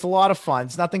 but it's a lot of fun.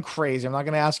 It's nothing crazy. I'm not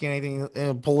going to ask you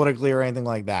anything politically or anything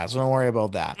like that. So don't worry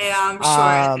about that. Yeah, I'm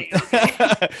sure.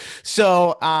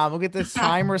 So we'll get the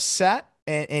timer set,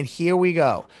 and here we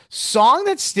go. Song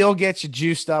that still gets you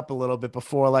juiced up a little bit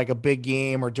before like a big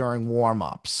game or during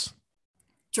warm-ups.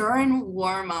 During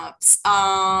warm-ups,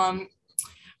 you're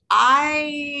gonna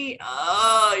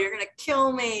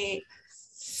kill me.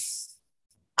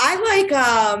 I like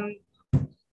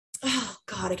oh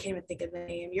God, I can't even think of the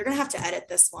name. You're gonna have to edit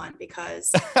this one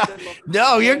because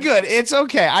no, you're good. It's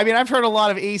okay. I mean, I've heard a lot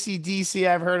of AC/DC.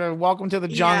 I've heard of Welcome to the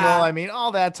Jungle. Yeah. I mean,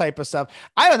 all that type of stuff.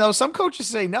 I don't know. Some coaches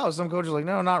say no. Some coaches are like,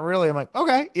 no, not really. I'm like,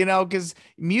 okay, because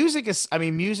music has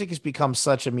become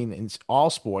such, in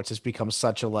all sports, it's become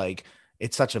such a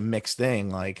it's such a mixed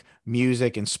thing. Like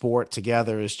music and sport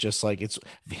together is just like, it's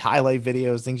the highlight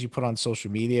videos, things you put on social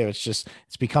media. It's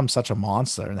become such a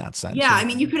monster in that sense. Yeah. I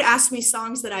mean, you could ask me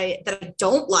songs that I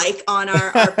don't like on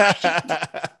our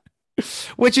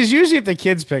which is usually if the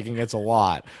kid's picking, it's a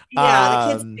lot. Yeah.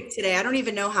 The kids pick today. I don't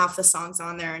even know half the songs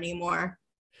on there anymore.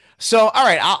 So, all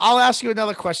right, I'll ask you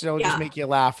another question that will just make you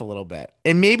laugh a little bit.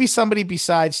 And maybe somebody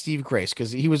besides Steve Grace,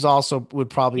 because he would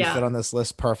probably fit on this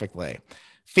list perfectly.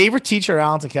 Favorite teacher at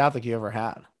Allenton Catholic you ever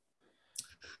had?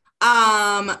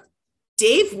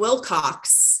 Dave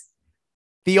Wilcox.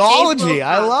 Theology.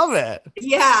 I love it.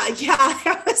 Yeah.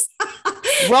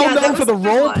 Well known for the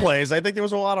role plays. I think there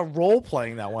was a lot of role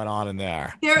playing that went on in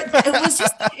there. It was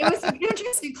an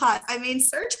interesting class. I mean,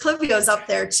 Serge Clivio's up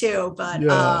there too, but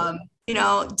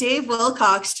Dave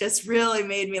Wilcox just really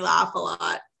made me laugh a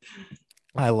lot.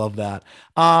 I love that.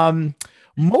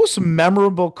 Most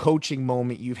memorable coaching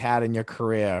moment you've had in your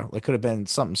career? It could have been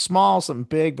something small, something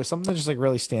big, but something that just like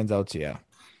really stands out to you.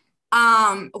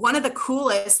 One of the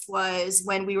coolest was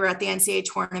when we were at the NCAA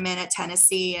tournament at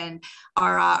Tennessee, and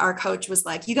our coach was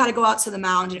like, "You got to go out to the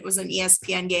mound." And it was an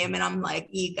ESPN game, and I'm like,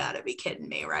 "You got to be kidding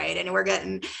me, right?" And we're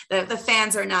getting the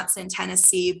fans are nuts in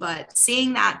Tennessee, but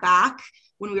seeing that back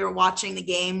when we were watching the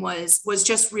game was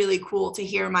just really cool to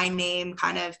hear my name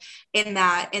kind of in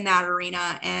that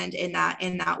arena and in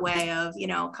that way of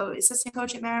assistant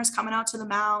coach at Marist coming out to the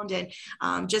mound, and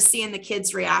just seeing the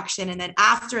kids' reaction. And then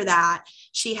after that,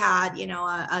 she had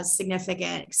a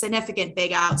significant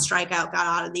big out strikeout, got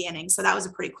out of the inning, so that was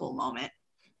a pretty cool moment.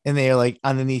 And they're like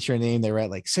underneath your name, they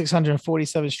write like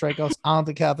 647 strikeouts on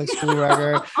the Catholic school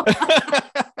record.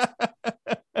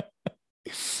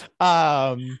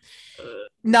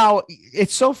 Now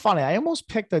it's so funny. I almost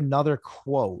picked another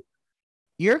quote.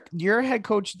 Your head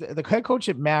coach, the head coach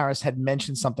at Marist, had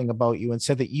mentioned something about you and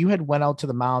said that you had went out to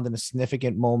the mound in a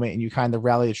significant moment and you kind of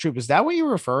rallied the troop. Is that what you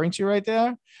were referring to right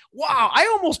there? Wow,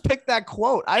 I almost picked that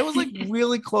quote. I was like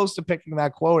really close to picking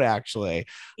that quote, actually.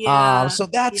 So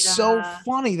that's so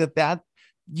funny that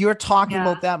you're talking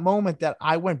about that moment that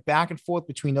I went back and forth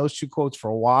between those two quotes for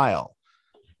a while.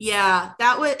 Yeah,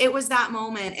 it was that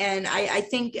moment. And I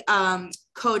think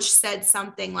coach said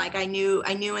something like, I knew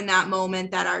in that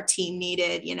moment that our team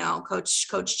needed, coach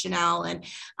Jannelle, and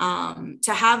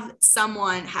to have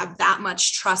someone have that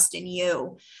much trust in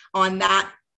you on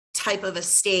that type of a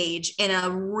stage in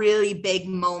a really big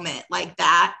moment like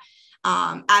that.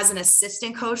 As an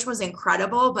assistant coach was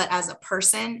incredible, but as a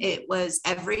person, it was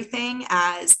everything.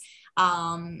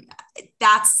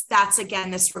 That's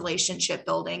again, this relationship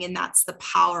building, and that's the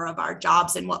power of our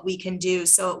jobs and what we can do.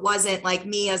 So it wasn't like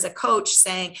me as a coach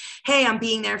saying, "Hey, I'm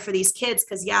being there for these kids,"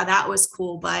 because that was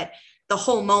cool, but the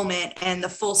whole moment and the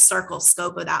full circle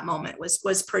scope of that moment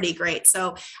was pretty great.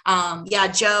 So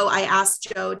Joe, I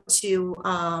asked Joe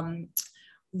to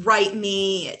write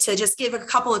me, to just give a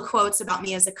couple of quotes about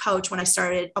me as a coach when I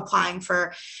started applying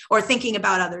for or thinking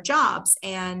about other jobs.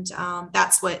 And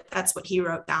that's what he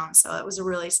wrote down. So it was a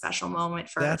really special moment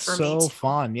for me. So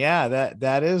fun. Yeah,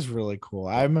 that is really cool.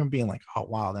 I remember being like, oh,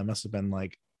 wow, that must've been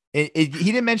like, he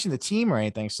didn't mention the team or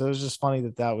anything. So it was just funny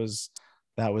that was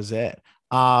it.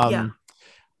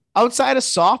 Outside of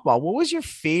softball, what was your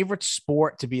favorite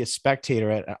sport to be a spectator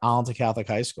at Arlington Catholic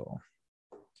High School?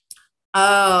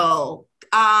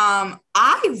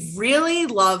 I really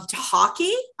loved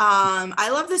hockey. I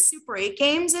love the Super 8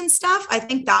 games and stuff. I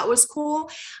think that was cool.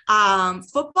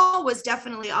 Football was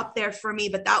definitely up there for me,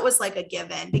 but that was like a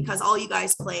given because all you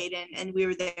guys played and we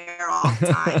were there all the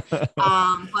time.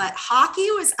 But hockey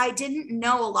I didn't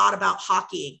know a lot about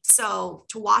hockey. So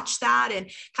to watch that and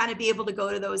kind of be able to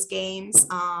go to those games,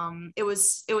 it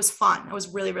was fun. It was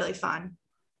really, really fun.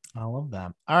 I love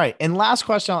that. All right. And last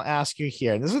question I'll ask you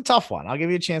here. This is a tough one. I'll give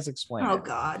you a chance to explain. Oh,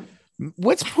 God.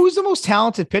 Who's the most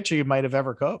talented pitcher you might have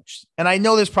ever coached? And I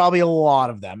know there's probably a lot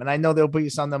of them, and I know there'll be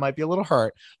some that might be a little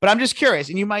hurt, but I'm just curious.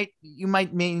 And you might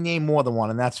name more than one,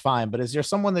 and that's fine. But is there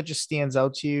someone that just stands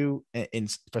out to you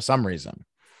for some reason?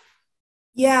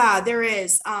 Yeah, there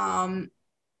is.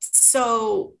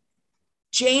 So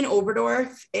Jane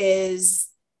Oberdorf is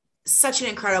such an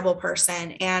incredible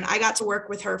person. And I got to work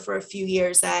with her for a few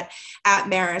years at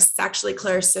Marist. It's actually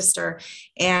Claire's sister.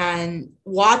 And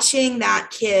watching that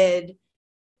kid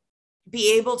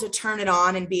be able to turn it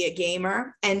on and be a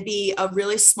gamer and be a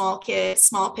really small kid,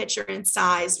 small pitcher in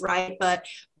size, right? But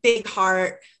big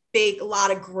heart, a lot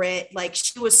of grit. Like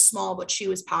she was small, but she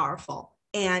was powerful.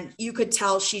 And you could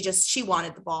tell she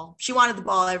wanted the ball. She wanted the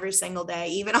ball every single day,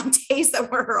 even on days that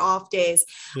were her off days.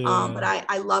 Yeah. But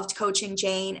I loved coaching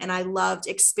Jane, and I loved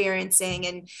experiencing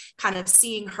and kind of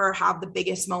seeing her have the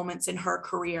biggest moments in her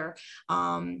career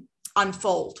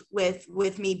unfold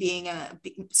with me being a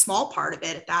small part of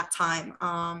it at that time.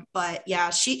 But yeah,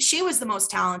 she was the most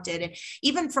talented. And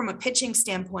even from a pitching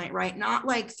standpoint, right? Not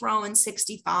like throwing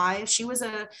 65. She was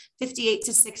a 58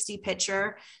 to 60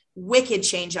 pitcher. Wicked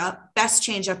changeup, best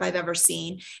changeup I've ever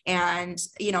seen. And,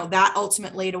 that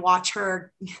ultimately to watch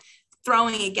her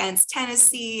throwing against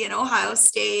Tennessee and Ohio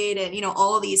State and,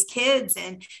 all of these kids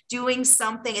and doing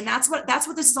something. And that's what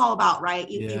this is all about, right?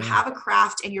 You have a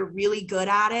craft and you're really good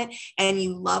at it and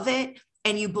you love it.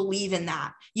 And you believe in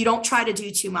that. You don't try to do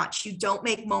too much. You don't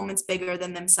make moments bigger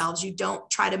than themselves. You don't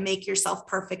try to make yourself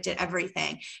perfect at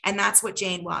everything. And that's what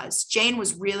Jane was. Jane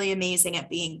was really amazing at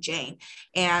being Jane.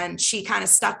 And she kind of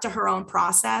stuck to her own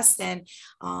process. And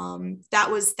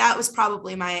that was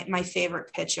probably my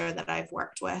favorite pitcher that I've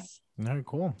worked with. Very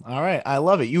cool. All right. I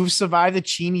love it. You've survived the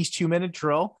Chini's 2-minute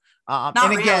drill. And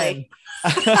Not again,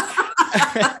 really.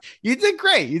 you did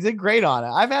great. You did great on it.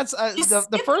 I've had Just the give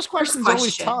the first first question is always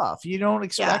question. tough. You don't Yeah.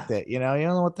 expect it. You don't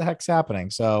know what the heck's happening.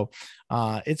 So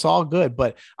it's all good.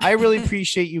 But I really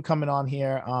appreciate you coming on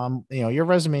here. Your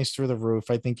resume is through the roof.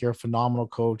 I think you're a phenomenal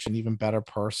coach and even better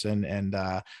person. And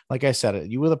like I said,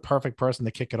 you were the perfect person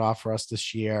to kick it off for us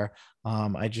this year.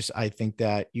 I think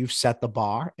that you've set the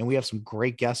bar, and we have some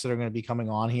great guests that are going to be coming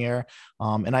on here.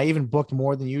 And I even booked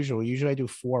more than usual. Usually I do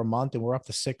 4 a month, and we're up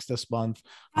to 6 this month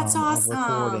That's of recording.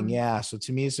 awesome. Yeah. So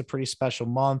to me, it's a pretty special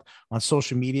month. On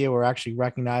social media, we're actually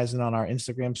recognizing on our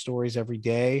Instagram stories every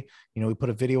day. We put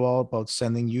a video out about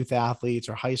sending youth athletes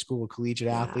or high school or collegiate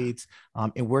Yeah. athletes.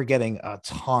 And we're getting a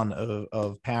ton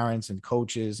of parents and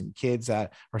coaches and kids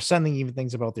that are sending even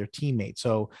things about their teammates.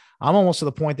 So I'm almost to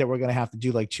the point that we're going to have to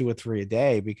do like 2 or 3 a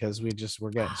day because we're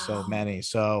getting so Wow. many.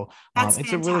 So That's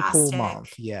it's a really cool fantastic.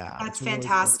 month. Yeah. That's It's a really cool.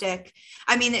 fantastic.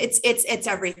 I mean, it's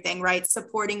everything, right?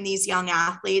 Supporting these young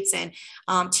athletes and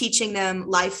teaching them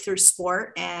life through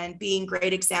sport and being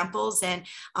great examples. And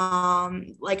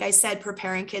like I said,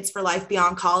 preparing kids for life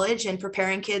beyond college and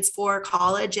preparing kids for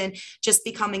college and just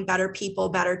becoming better people,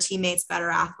 better teammates, better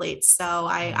athletes. So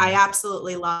I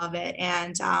absolutely love it,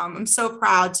 and I'm so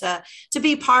proud to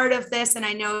be part of this. And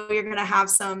I know you're going to have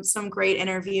some great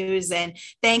interviews. And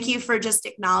thank you for just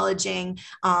acknowledging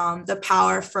the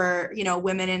power for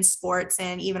women in sports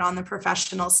and even on the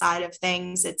professional side of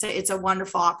things. It's a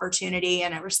wonderful opportunity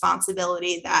and a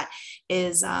responsibility that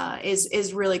is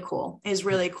really cool. Is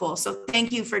really cool. So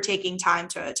thank you for taking time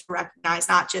to recognize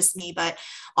not just me, but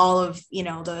all of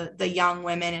the young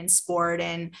women in sport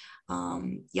and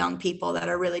young people that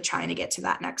are really trying to get to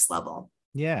that next level.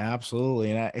 Yeah,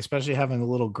 absolutely. And especially having a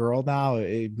little girl now,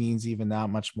 it means even that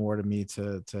much more to me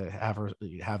to have her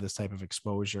have this type of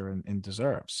exposure and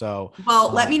deserve. So, Well,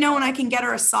 let me know when I can get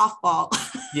her a softball.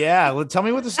 yeah, tell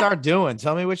me what to start doing.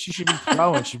 Tell me what she should be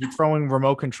throwing. Should be throwing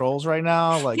remote controls right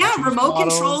now, like Yeah, juice remote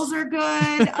bottles. controls are good.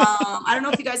 I don't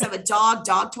know if you guys have a dog.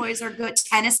 Dog toys are good.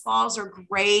 Tennis balls are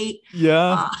great.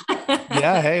 Yeah. Uh,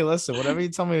 Yeah. Hey, listen, whatever you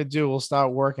tell me to do, we'll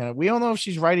start working it. We don't know if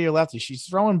she's righty or lefty. She's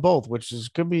throwing both, which is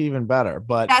could be even better.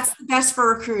 But that's the best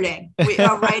for recruiting.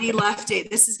 A righty lefty.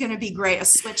 This is going to be great. A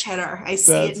switch hitter. I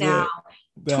see it that's now. it.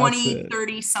 That's 20, it.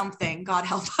 30 something. God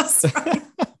help us. Right?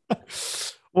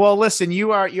 Well, listen,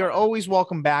 you're always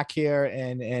welcome back here.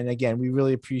 And again, we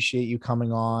really appreciate you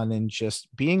coming on and just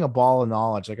being a ball of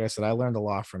knowledge. Like I said, I learned a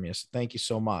lot from you. So thank you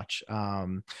so much.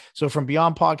 So from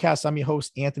Beyond Podcast, I'm your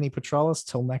host, Anthony Petrellis.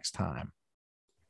 Till next time.